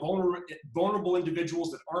identify vulnerable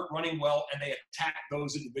individuals that aren't running well, and they attack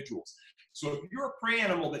those individuals. So if you're a prey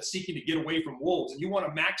animal that's seeking to get away from wolves and you want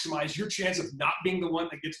to maximize your chance of not being the one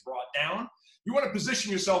that gets brought down, you want to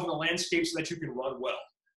position yourself in the landscape so that you can run well,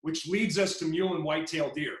 which leads us to mule and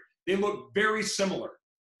white-tailed deer. They look very similar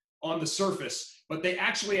on the surface, but they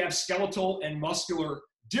actually have skeletal and muscular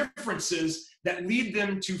differences that lead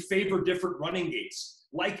them to favor different running gaits.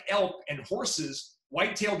 Like elk and horses,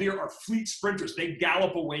 white-tailed deer are fleet sprinters. They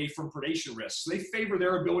gallop away from predation risks. So they favor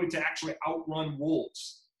their ability to actually outrun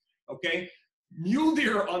wolves, okay? Mule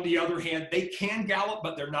deer, on the other hand, they can gallop,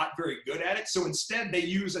 but they're not very good at it. So instead, they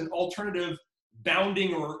use an alternative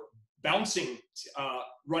bounding or bouncing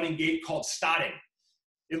running gait called stotting.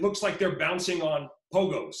 It looks like they're bouncing on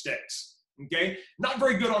pogo sticks, okay? Not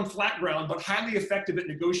very good on flat ground, but highly effective at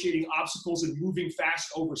negotiating obstacles and moving fast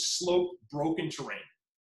over sloped, broken terrain,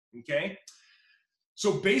 okay?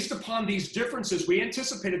 So based upon these differences, we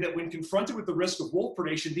anticipated that when confronted with the risk of wolf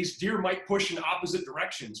predation, these deer might push in opposite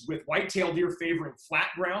directions, with white-tailed deer favoring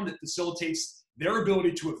flat ground that facilitates their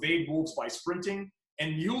ability to evade wolves by sprinting,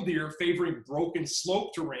 and mule deer favoring broken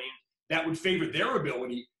slope terrain that would favor their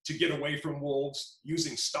ability to get away from wolves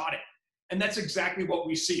using stotting. And that's exactly what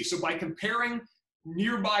we see. So by comparing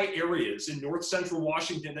nearby areas in north central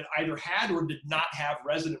Washington that either had or did not have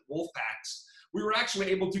resident wolf packs, we were actually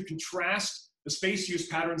able to contrast the space use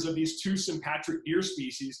patterns of these two sympatric deer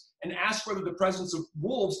species and ask whether the presence of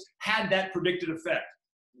wolves had that predicted effect,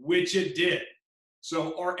 which it did.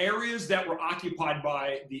 So our areas that were occupied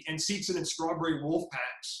by the Ensitsan and Strawberry wolf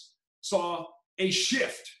packs saw a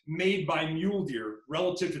shift made by mule deer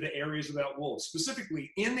relative to the areas without wolves. Specifically,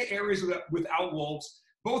 in the areas without wolves,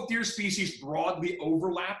 both deer species broadly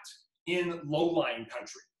overlapped in low-lying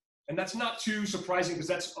country. And that's not too surprising because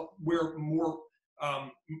that's where more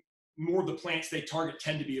of the plants they target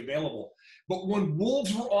tend to be available. But when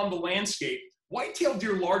wolves were on the landscape, white-tailed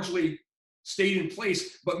deer largely stayed in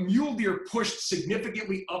place, but mule deer pushed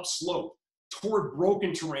significantly upslope toward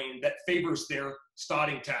broken terrain that favors their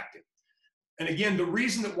stotting tactic. And again, the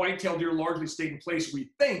reason that white-tailed deer largely stayed in place,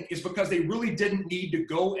 we think, is because they really didn't need to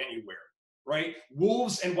go anywhere, right?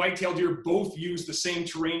 Wolves and white-tailed deer both use the same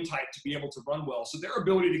terrain type to be able to run well. So their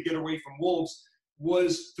ability to get away from wolves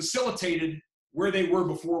was facilitated where they were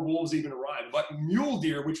before wolves even arrived. But mule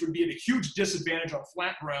deer, which would be at a huge disadvantage on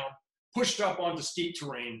flat ground, pushed up onto steep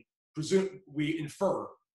terrain, we infer,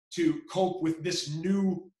 to cope with this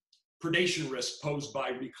new predation risk posed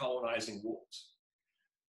by recolonizing wolves.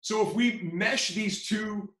 So if we mesh these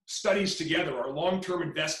two studies together, our long-term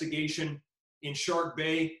investigation in Shark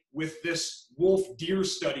Bay with this wolf deer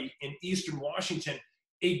study in eastern Washington,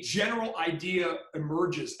 a general idea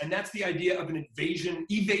emerges, and that's the idea of an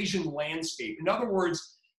evasion landscape. In other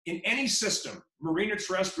words, in any system, marine or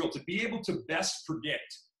terrestrial, to be able to best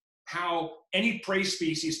predict how any prey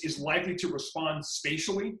species is likely to respond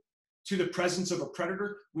spatially to the presence of a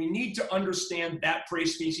predator, we need to understand that prey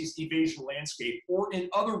species evasion landscape, or in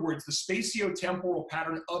other words, the spatiotemporal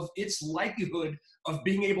pattern of its likelihood of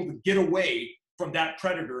being able to get away from that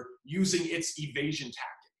predator using its evasion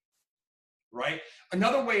tactic, right?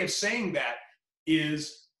 Another way of saying that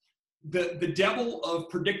is the devil of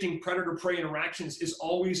predicting predator-prey interactions is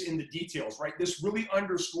always in the details, right? This really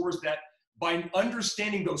underscores that by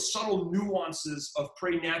understanding those subtle nuances of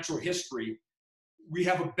prey natural history, we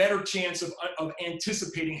have a better chance of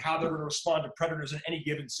anticipating how they're going to respond to predators in any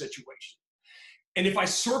given situation. And if I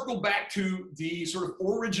circle back to the sort of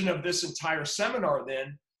origin of this entire seminar,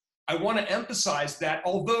 then I want to emphasize that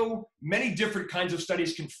although many different kinds of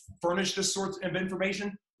studies can furnish this sort of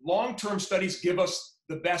information, long-term studies give us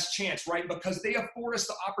the best chance, right? Because they afford us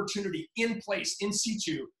the opportunity in place, in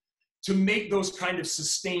situ, to make those kind of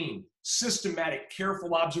sustained, systematic,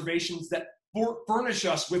 careful observations that furnish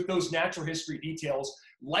us with those natural history details,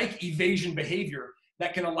 like evasion behavior,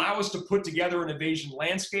 that can allow us to put together an evasion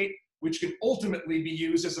landscape, which can ultimately be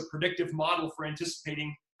used as a predictive model for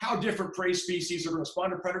anticipating how different prey species are going to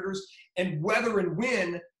respond to predators, and whether and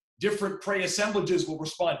when different prey assemblages will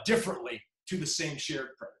respond differently to the same shared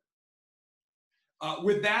predator.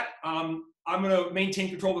 With that, I'm going to maintain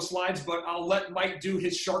control of the slides, but I'll let Mike do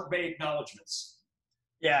his Shark Bay acknowledgments.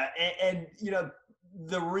 Yeah, and you know,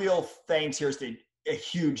 the real thanks here is to a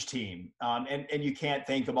huge team, and you can't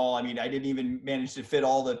thank them all. I mean, I didn't even manage to fit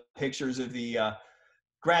all the pictures of the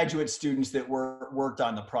graduate students that worked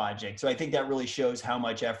on the project. So I think that really shows how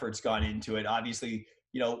much effort's gone into it. Obviously,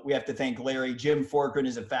 you know, we have to thank Larry. Jim Forkran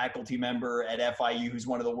is a faculty member at FIU who's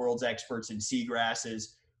one of the world's experts in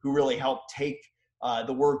seagrasses, who really helped take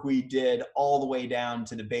the work we did all the way down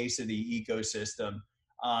to the base of the ecosystem.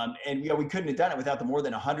 And, you know, we couldn't have done it without the more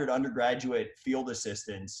than 100 undergraduate field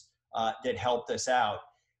assistants that helped us out.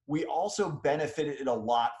 We also benefited a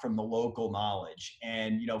lot from the local knowledge.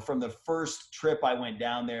 And, you know, from the first trip I went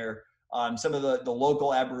down there, some of the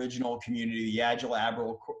local Aboriginal community, the Agile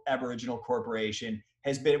Aboriginal Corporation,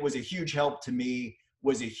 was a huge help to me,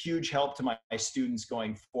 was a huge help to my students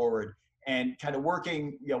going forward. And kind of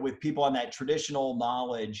working, you know, with people on that traditional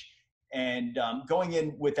knowledge and going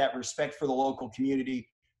in with that respect for the local community,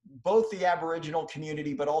 both the Aboriginal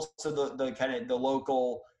community, but also the kind of the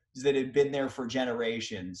local that had been there for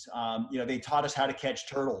generations. You know, they taught us how to catch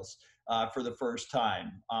turtles for the first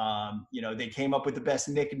time. You know, they came up with the best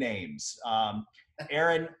nicknames.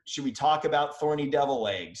 Aaron, should we talk about thorny devil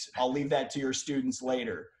eggs? I'll leave that to your students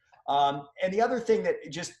later. And the other thing that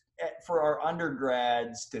just for our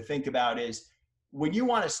undergrads to think about is when you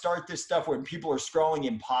want to start this stuff, when people are scrolling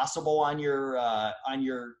impossible on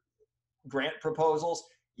your grant proposals,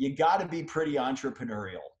 you got to be pretty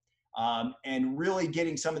entrepreneurial. And really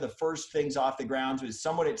getting some of the first things off the ground was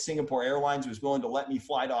someone at Singapore Airlines was willing to let me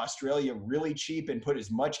fly to Australia really cheap and put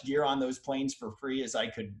as much gear on those planes for free as I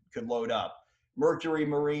could load up. Mercury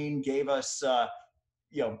Marine gave us,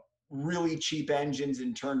 you know, really cheap engines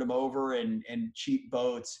and turned them over and cheap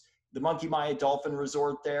boats. The Monkey Maya Dolphin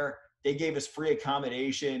Resort there, they gave us free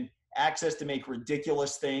accommodation, access to make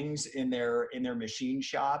ridiculous things in their machine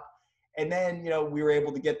shop. And then, you know, we were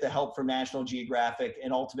able to get the help from National Geographic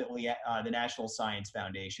and ultimately the National Science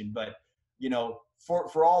Foundation. But, you know,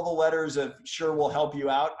 for all the letters of sure we'll help you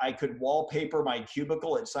out, I could wallpaper my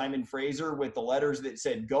cubicle at Simon Fraser with the letters that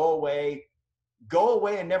said, go away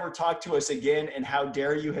and never talk to us again, and how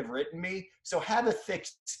dare you have written me. So have a thick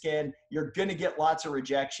skin. You're going to get lots of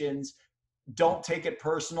rejections. Don't take it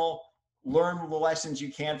personal. Learn the lessons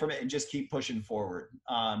you can from it and just keep pushing forward,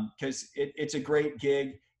 because it's a great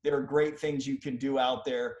gig. There are great things you can do out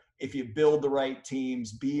there if you build the right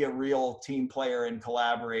teams, be a real team player and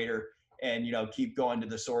collaborator, and, you know, keep going to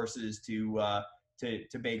the sources to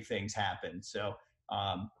make things happen. So,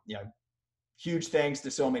 you know, huge thanks to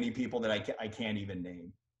so many people that I can't even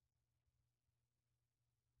name.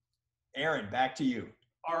 Aaron, back to you.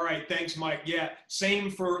 All right, thanks, Mike. Yeah,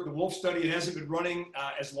 same for the wolf study. It hasn't been running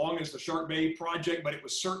as long as the Shark Bay project, but it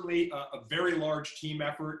was certainly a very large team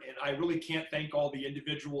effort, and I really can't thank all the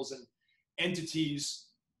individuals and entities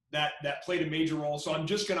that played a major role. So I'm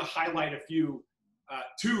just going to highlight a few,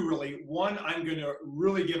 two really. One, I'm going to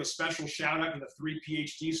really give a special shout out to the 3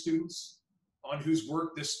 PhD students on whose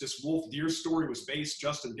work this wolf deer story was based.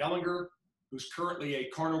 Justin Dellinger, who's currently a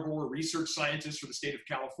carnivore research scientist for the state of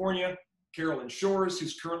California. Carolyn Shores,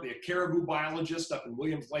 who's currently a caribou biologist up in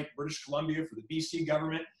Williams Lake, British Columbia for the BC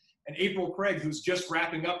government. And April Craig, who's just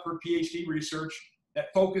wrapping up her PhD research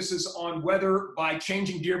that focuses on whether by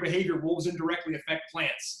changing deer behavior, wolves indirectly affect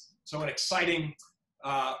plants. So an exciting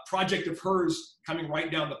project of hers coming right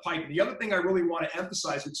down the pipe. And the other thing I really want to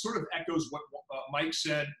emphasize, which sort of echoes what Mike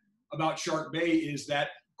said about Shark Bay, is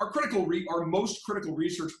that our most critical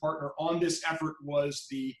research partner on this effort was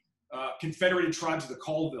the Confederated Tribes of the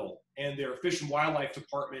Colville and their Fish and Wildlife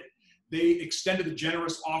Department. They extended a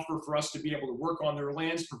generous offer for us to be able to work on their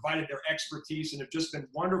lands, provided their expertise, and have just been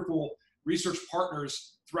wonderful research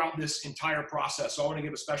partners throughout this entire process. So I want to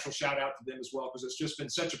give a special shout out to them as well, because it's just been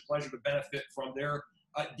such a pleasure to benefit from their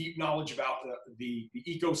deep knowledge about the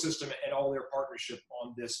ecosystem and all their partnership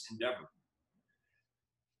on this endeavor.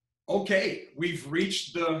 Okay, we've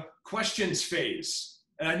reached the questions phase.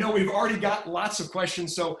 And I know we've already got lots of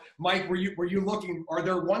questions. So Mike, were you looking, are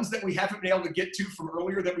there ones that we haven't been able to get to from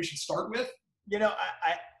earlier that we should start with? You know,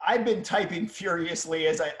 I've been typing furiously,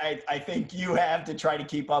 as I think you have, to try to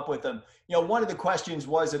keep up with them. You know, one of the questions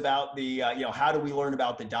was about the, you know, how do we learn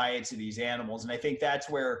about the diets of these animals? And I think that's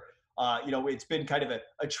where, you know, it's been kind of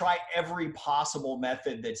a try every possible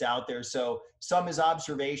method that's out there. So some is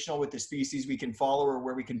observational with the species we can follow, or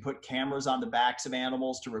where we can put cameras on the backs of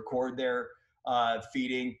animals to record their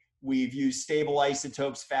feeding. We've used stable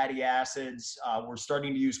isotopes, fatty acids. We're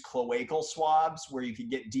starting to use cloacal swabs, where you can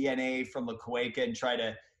get DNA from the cloaca and try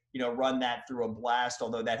to, you know, run that through a blast,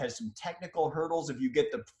 although that has some technical hurdles if you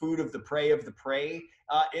get the food of the prey,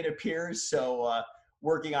 it appears. So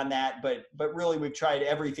working on that, but really we've tried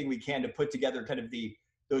everything we can to put together kind of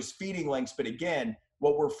those feeding links. But again,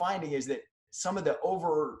 what we're finding is that some of the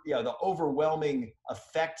overwhelming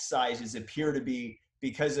effect sizes appear to be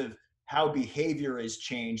because of how behavior has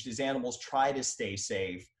changed as animals try to stay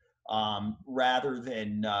safe, rather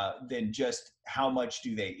than just how much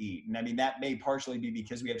do they eat. And I mean, that may partially be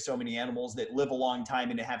because we have so many animals that live a long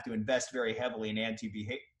time and have to invest very heavily in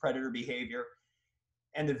anti-predator behavior.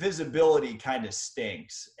 And the visibility kind of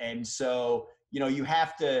stinks. And so, you know, you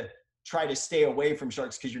have to try to stay away from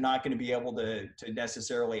sharks because you're not going to be able to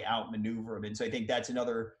necessarily outmaneuver them. And so I think that's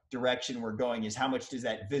another direction we're going, is how much does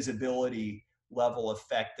that visibility level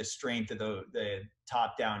affect the strength of the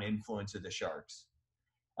top-down influence of the sharks.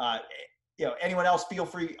 You know, anyone else, feel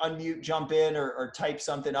free, unmute, jump in, or type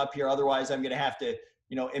something up here. Otherwise, I'm going to have to,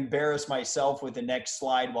 you know, embarrass myself with the next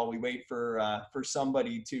slide while we wait for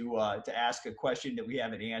somebody to ask a question that we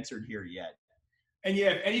haven't answered here yet. And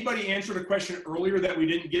yeah, if anybody answered a question earlier that we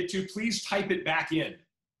didn't get to, please type it back in,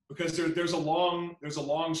 because there's a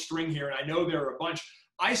long string here, and I know there are a bunch.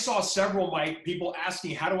 I saw several, Mike, people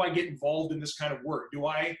asking, how do I get involved in this kind of work? Do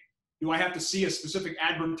I have to see a specific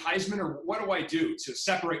advertisement, or what do I do to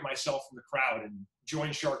separate myself from the crowd and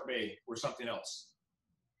join Shark Bay or something else?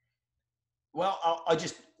 Well, I'll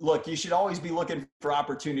just look, you should always be looking for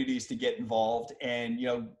opportunities to get involved, and, you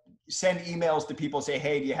know, send emails to people, say,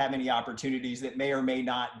 hey, do you have any opportunities that may or may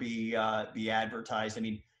not be advertised? I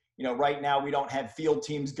mean, you know, right now we don't have field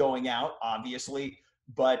teams going out, obviously,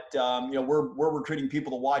 but, you know, we're recruiting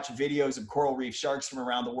people to watch videos of coral reef sharks from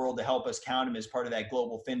around the world to help us count them as part of that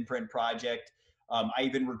global fin print project. I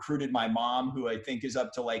even recruited my mom, who I think is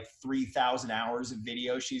up to like 3,000 hours of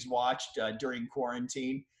video she's watched during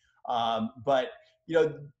quarantine. But, you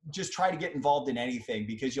know, just try to get involved in anything,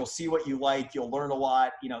 because you'll see what you like, you'll learn a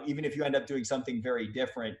lot, you know, even if you end up doing something very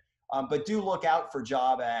different. But do look out for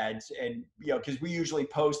job ads, and, you know, because we usually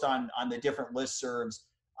post on the different listservs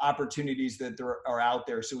opportunities that there are out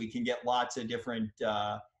there, so we can get lots of different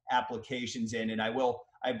applications in. And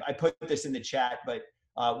I put this in the chat, but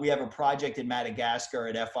we have a project in Madagascar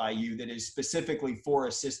at FIU that is specifically for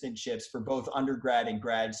assistantships for both undergrad and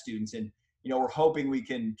grad students. And, you know, we're hoping we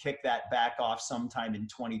can kick that back off sometime in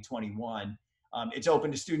 2021. It's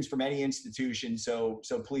open to students from any institution, so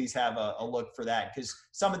please have a look for that, because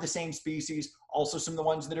some of the same species, also some of the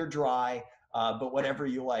ones that are dry, but whatever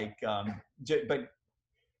you like. But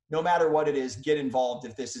no matter what it is, get involved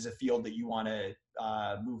if this is a field that you want to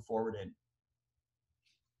move forward in.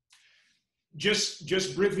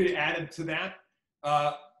 Just briefly added to that,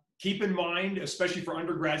 keep in mind, especially for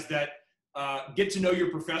undergrads, that get to know your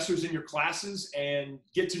professors in your classes and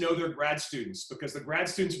get to know their grad students, because the grad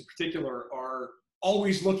students in particular are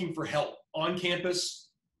always looking for help on campus,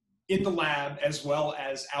 in the lab, as well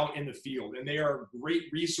as out in the field. And they are great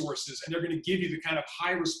resources, and they're going to give you the kind of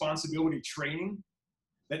high responsibility training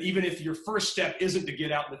that, even if your first step isn't to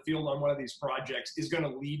get out in the field on one of these projects, is going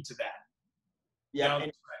to lead to that. Yeah.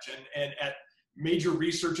 And at major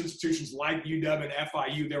research institutions like UW and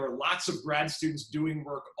FIU, there are lots of grad students doing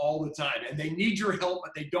work all the time, and they need your help,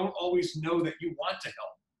 but they don't always know that you want to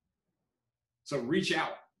help. So reach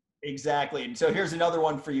out. Exactly. And so here's another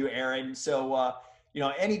one for you, Aaron. So, you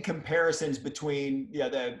know, any comparisons between, you know,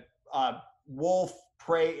 the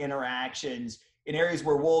wolf-prey interactions in areas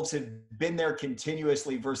where wolves have been there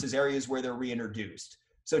continuously versus areas where they're reintroduced?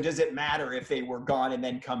 So does it matter if they were gone and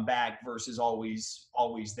then come back versus always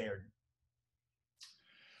there?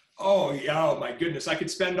 Oh, yeah. Oh, my goodness. I could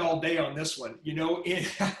spend all day on this one. You know, in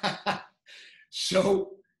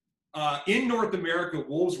North America,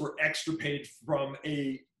 wolves were extirpated from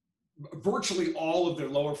virtually all of their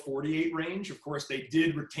lower 48 range. Of course, they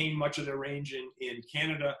did retain much of their range in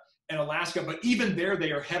Canada and Alaska, but even there,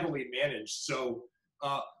 they are heavily managed. So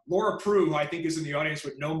Laura Prue, who I think is in the audience,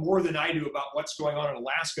 would know more than I do about what's going on in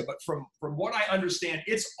Alaska. But from what I understand,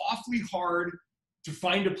 it's awfully hard to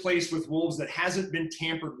find a place with wolves that hasn't been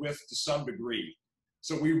tampered with to some degree.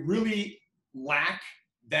 So we really lack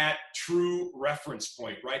that true reference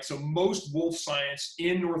point, right? So most wolf science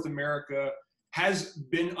in North America has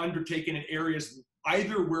been undertaken in areas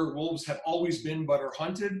either where wolves have always been but are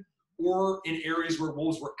hunted, or in areas where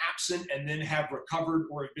wolves were absent and then have recovered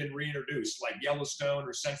or have been reintroduced, like Yellowstone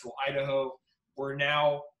or central Idaho, or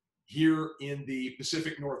now here in the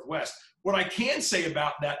Pacific Northwest. What I can say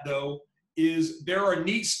about that, though, is there are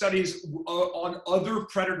neat studies on other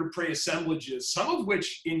predator-prey assemblages, some of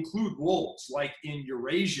which include wolves, like in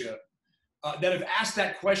Eurasia, that have asked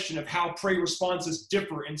that question of how prey responses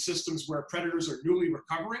differ in systems where predators are newly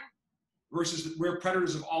recovering versus where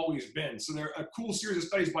predators have always been. So there are a cool series of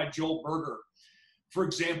studies by Joel Berger, for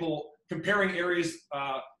example, comparing areas,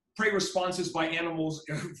 prey responses by animals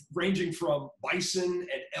ranging from bison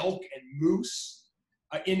and elk and moose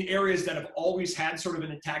in areas that have always had sort of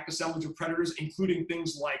an intact assemblage of predators, including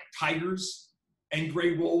things like tigers and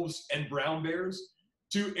gray wolves and brown bears,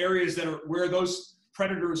 to areas that are where those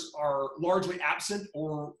predators are largely absent,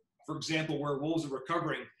 or, for example, where wolves are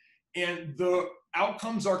recovering. And the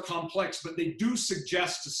outcomes are complex, but they do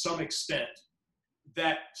suggest to some extent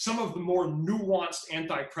that some of the more nuanced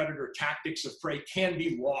anti-predator tactics of prey can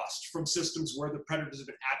be lost from systems where the predators have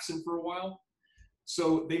been absent for a while.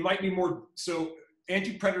 So they might be more, so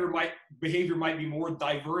anti-predator behavior might be more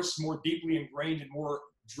diverse, more deeply ingrained, and more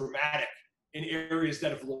dramatic in areas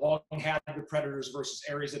that have long had the predators versus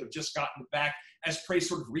areas that have just gotten them back as prey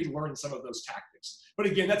sort of relearn some of those tactics. But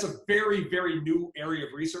again, that's a very, very new area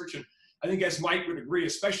of research. And I think, as Mike would agree,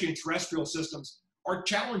 especially in terrestrial systems, our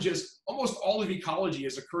challenge is almost all of ecology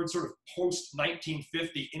has occurred sort of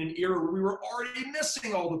post-1950 in an era where we were already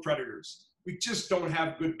missing all the predators. We just don't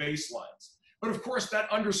have good baselines. But of course,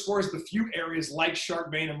 that underscores the few areas like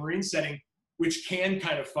shark bay and marine setting which can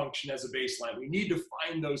kind of function as a baseline. We need to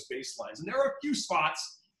find those baselines. And there are a few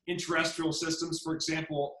spots in terrestrial systems, for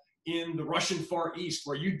example, in the Russian Far East,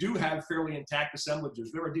 where you do have fairly intact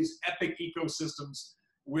assemblages. There are these epic ecosystems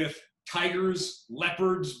with tigers,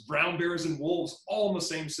 leopards, brown bears, and wolves all in the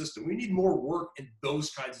same system. We need more work in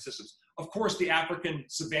those kinds of systems. Of course, the African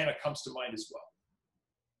savanna comes to mind as well.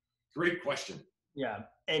 Great question. Yeah,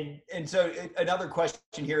 and so another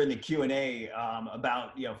question here in the Q&A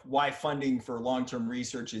about why funding for long-term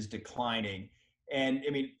research is declining, and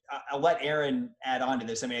I mean I'll let Aaron add on to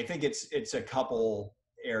this. I mean I think it's a couple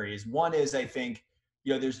areas. One is I think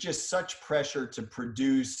there's just such pressure to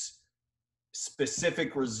produce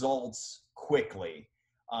specific results quickly,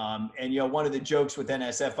 and one of the jokes with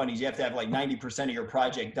NSF funding is you have to have like 90% of your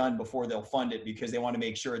project done before they'll fund it because they want to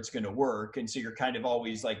make sure it's going to work, and so you're kind of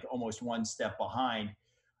always like almost one step behind.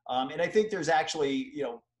 And I think there's actually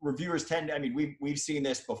reviewers tend to, I mean we've seen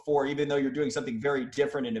this before, even though you're doing something very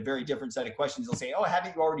different in a very different set of questions, they'll say, oh,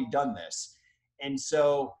 haven't you already done this? And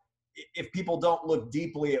so if people don't look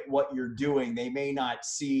deeply at what you're doing, they may not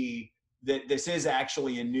see that this is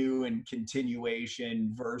actually a new and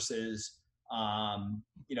continuation versus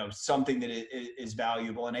something that is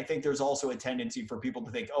valuable. And I think there's also a tendency for people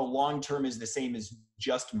to think, oh, long-term is the same as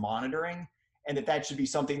just monitoring, and that should be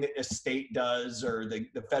something that a state does, or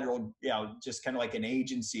the federal, just kind of like an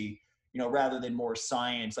agency, rather than more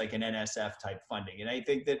science like an NSF type funding. And I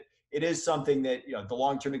think that it is something that, the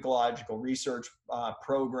long-term ecological research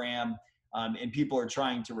program and people are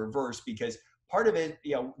trying to reverse, because part of it,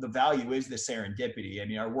 the value is the serendipity. I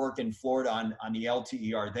mean, our work in Florida on the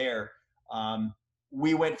LTER there,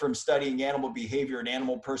 we went from studying animal behavior and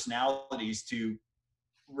animal personalities to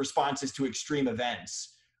responses to extreme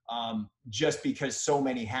events, just because so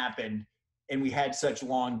many happened and we had such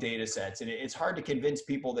long data sets. And it's hard to convince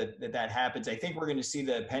people that happens. I think we're going to see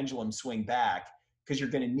the pendulum swing back, because you're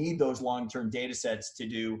going to need those long-term data sets to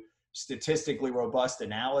do statistically robust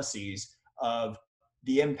analyses of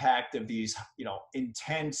the impact of these,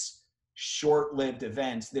 intense, short-lived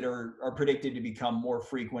events that are predicted to become more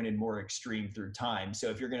frequent and more extreme through time. So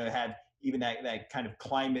if you're going to have even that kind of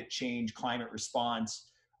climate change, climate response,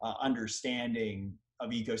 understanding of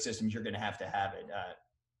ecosystems, you're going to have it.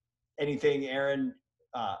 Anything, Aaron?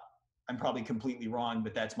 I'm probably completely wrong,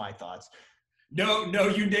 but that's my thoughts. No,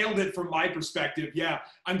 you nailed it from my perspective. Yeah,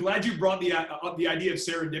 I'm glad you brought the idea of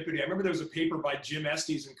serendipity. I remember there was a paper by Jim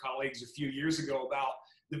Estes and colleagues a few years ago about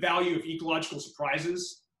the value of ecological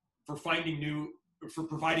surprises for providing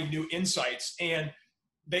new insights. And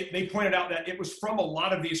they pointed out that it was from a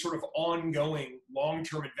lot of these sort of ongoing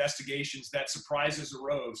long-term investigations that surprises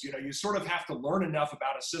arose. You sort of have to learn enough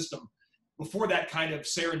about a system before that kind of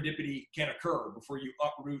serendipity can occur, before you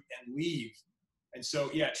uproot and leave. And so,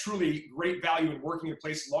 yeah, truly great value in working in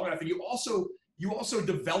places long enough. And you also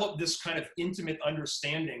develop this kind of intimate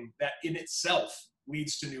understanding that in itself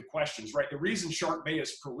leads to new questions, right? The reason Shark Bay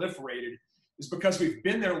has proliferated is because we've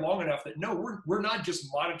been there long enough that no, we're not just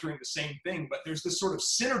monitoring the same thing, but there's this sort of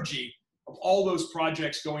synergy of all those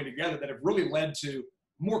projects going together that have really led to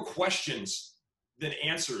more questions than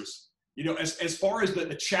answers. You know, as far as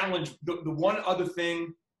the challenge, the one other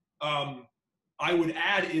thing I would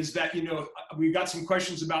add is that, you know, we've got some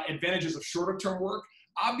questions about advantages of shorter term work.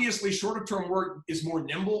 Obviously, shorter term work is more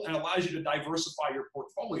nimble and allows you to diversify your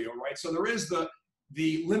portfolio, right? So there is the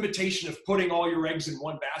limitation of putting all your eggs in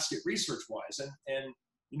one basket research-wise. And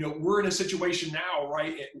you know, we're in a situation now,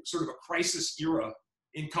 right, at sort of a crisis era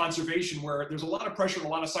in conservation where there's a lot of pressure on a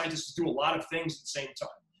lot of scientists to do a lot of things at the same time.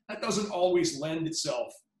 That doesn't always lend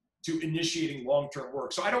itself to initiating long-term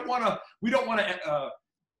work. So we don't want to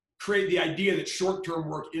create the idea that short-term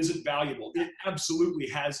work isn't valuable. It absolutely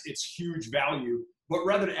has its huge value, but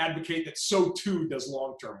rather to advocate that so too does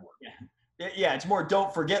long-term work. Yeah, it's more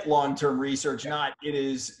don't forget long-term research, not it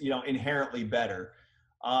is, you know, inherently better.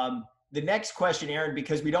 The next question, Aaron,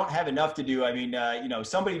 because we don't have enough to do, I mean, you know,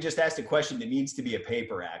 somebody just asked a question that needs to be a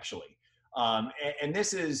paper, actually. And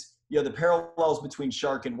this is, you know, the parallels between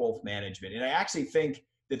shark and wolf management. And I actually think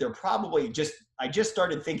that they're probably I just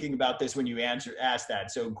started thinking about this when you asked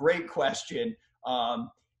that. So great question.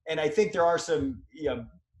 And I think there are some, you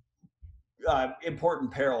know,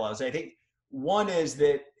 important parallels. I think one is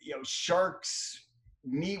that, you know, sharks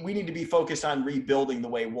we need to be focused on rebuilding the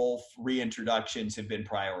way wolf reintroductions have been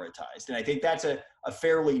prioritized. And I think that's a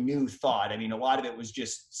fairly new thought. I mean, a lot of it was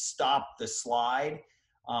just stop the slide.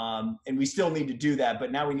 And we still need to do that,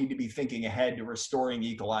 but now we need to be thinking ahead to restoring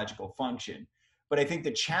ecological function. But I think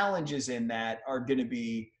the challenges in that are going to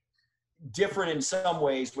be different in some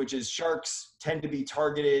ways, which is sharks tend to be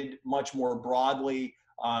targeted much more broadly.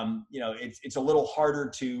 You know, it's a little harder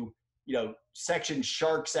to, you know, section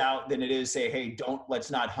sharks out than it is say, hey,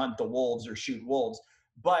 let's not hunt the wolves or shoot wolves.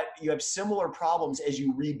 But you have similar problems as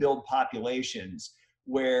you rebuild populations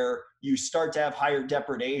where you start to have higher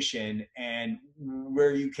depredation and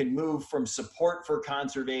where you can move from support for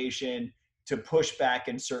conservation to push back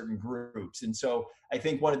in certain groups. And so I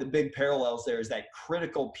think one of the big parallels there is that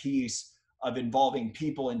critical piece of involving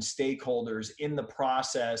people and stakeholders in the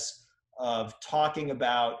process of talking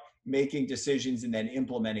about making decisions and then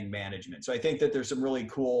implementing management. So I think that there's some really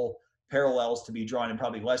cool parallels to be drawn and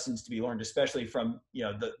probably lessons to be learned, especially from, you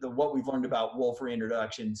know, the what we've learned about wolf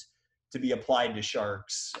reintroductions to be applied to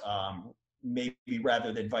sharks, maybe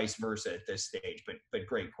rather than vice versa at this stage. But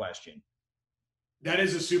great question. That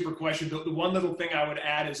is a super question. The one little thing I would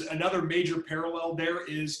add is another major parallel there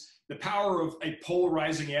is the power of a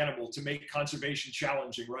polarizing animal to make conservation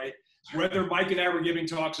challenging, right? Whether Mike and I were giving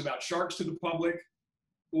talks about sharks to the public,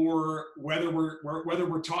 or whether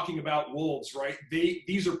we're talking about wolves, right?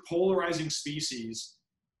 These are polarizing species.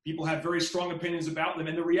 People have very strong opinions about them,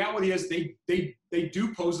 and the reality is they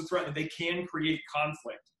do pose a threat and they can create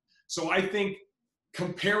conflict. So I think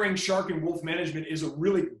comparing shark and wolf management is a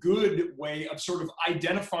really good way of sort of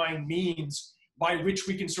identifying means by which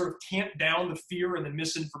we can sort of tamp down the fear and the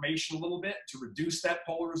misinformation a little bit to reduce that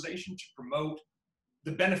polarization, to promote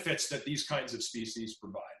the benefits that these kinds of species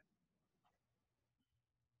provide.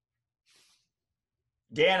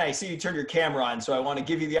 Dan, I see you turned your camera on, so I want to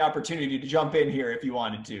give you the opportunity to jump in here if you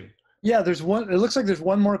wanted to. Yeah, there's one. It looks like there's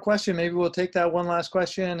one more question. Maybe we'll take that one last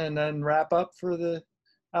question and then wrap up for the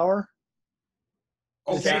hour.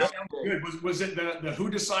 Okay, sounds good. Was it the who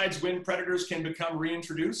decides when predators can become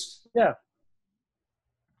reintroduced? Yeah.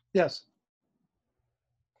 Yes.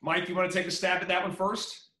 Mike, you want to take a stab at that one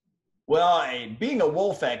first? Well, being a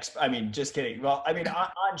wolf I mean, just kidding. Well, I mean,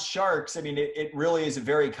 on sharks, I mean, it really is a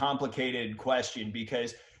very complicated question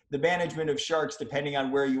because the management of sharks, depending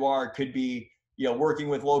on where you are, could be, you know, working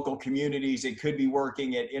with local communities. It could be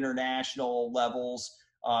working at international levels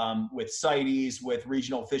with CITES, with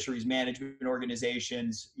regional fisheries management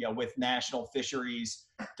organizations, you know, with national fisheries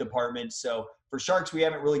departments. So for sharks, we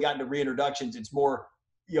haven't really gotten to reintroductions. It's more,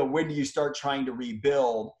 you know, when do you start trying to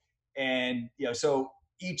rebuild? And, you know, so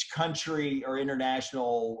each country or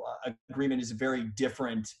international agreement is a very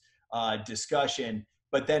different discussion,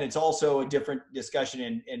 but then it's also a different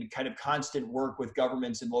discussion and kind of constant work with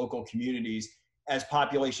governments and local communities as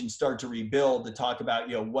populations start to rebuild to talk about,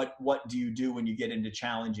 you know, what do you do when you get into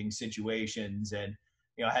challenging situations? And,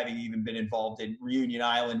 you know, having even been involved in Reunion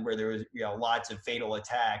Island where there was, you know, lots of fatal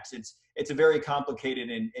attacks, it's a very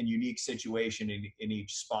complicated and unique situation in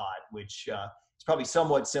each spot, which it's probably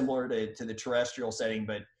somewhat similar to the terrestrial setting,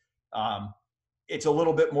 but it's a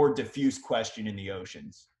little bit more diffuse question in the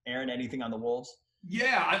oceans. Aaron, anything on the wolves?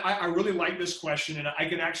 Yeah, I really like this question, and I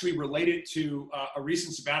can actually relate it to a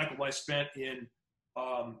recent sabbatical I spent in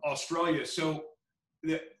Australia. So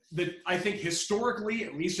I think historically,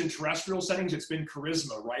 at least in terrestrial settings, it's been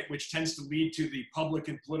charisma, right? Which tends to lead to the public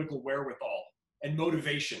and political wherewithal and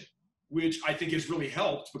motivation, which I think has really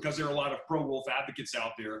helped because there are a lot of pro-wolf advocates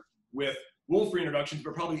out there with wolf reintroductions,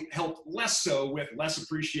 but probably helped less so with less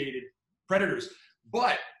appreciated predators.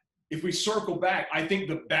 But if we circle back, I think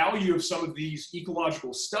the value of some of these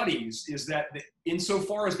ecological studies is that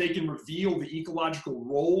insofar as they can reveal the ecological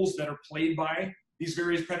roles that are played by these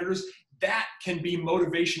various predators, that can be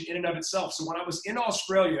motivation in and of itself. So when I was in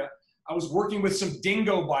Australia, I was working with some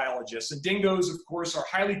dingo biologists, and dingoes, of course, are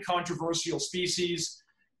highly controversial species.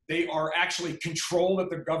 They are actually controlled at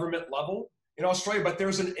the government level in Australia, but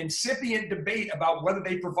there's an incipient debate about whether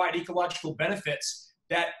they provide ecological benefits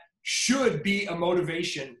that should be a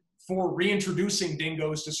motivation for reintroducing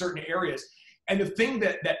dingoes to certain areas. And the thing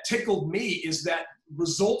that tickled me is that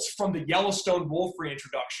results from the Yellowstone wolf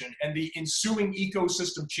reintroduction and the ensuing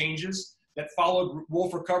ecosystem changes that followed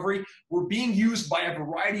wolf recovery were being used by a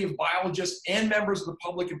variety of biologists and members of the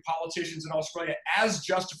public and politicians in Australia as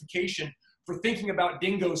justification for thinking about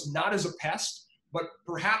dingoes not as a pest, but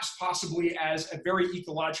perhaps possibly as a very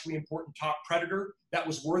ecologically important top predator that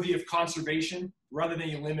was worthy of conservation rather than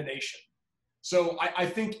elimination. So I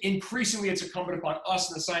think increasingly it's incumbent upon us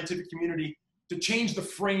in the scientific community to change the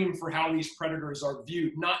frame for how these predators are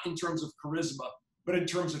viewed, not in terms of charisma, but in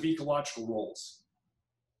terms of ecological roles.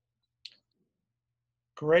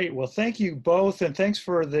 Great. Well, thank you both. And thanks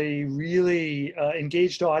for the really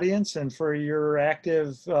engaged audience and for your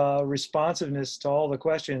active responsiveness to all the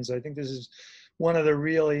questions. I think this is one of the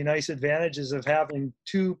really nice advantages of having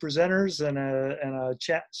two presenters and a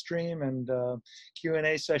chat stream and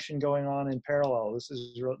Q&A session going on in parallel. This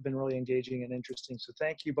has been really engaging and interesting. So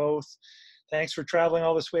thank you both. Thanks for traveling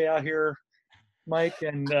all this way out here, Mike,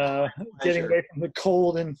 and getting away from the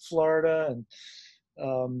cold in Florida.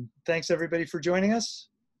 And thanks everybody for joining us,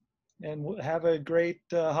 and have a great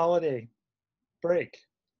holiday break.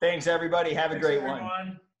 Thanks everybody. Have a great one.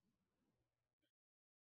 Everyone.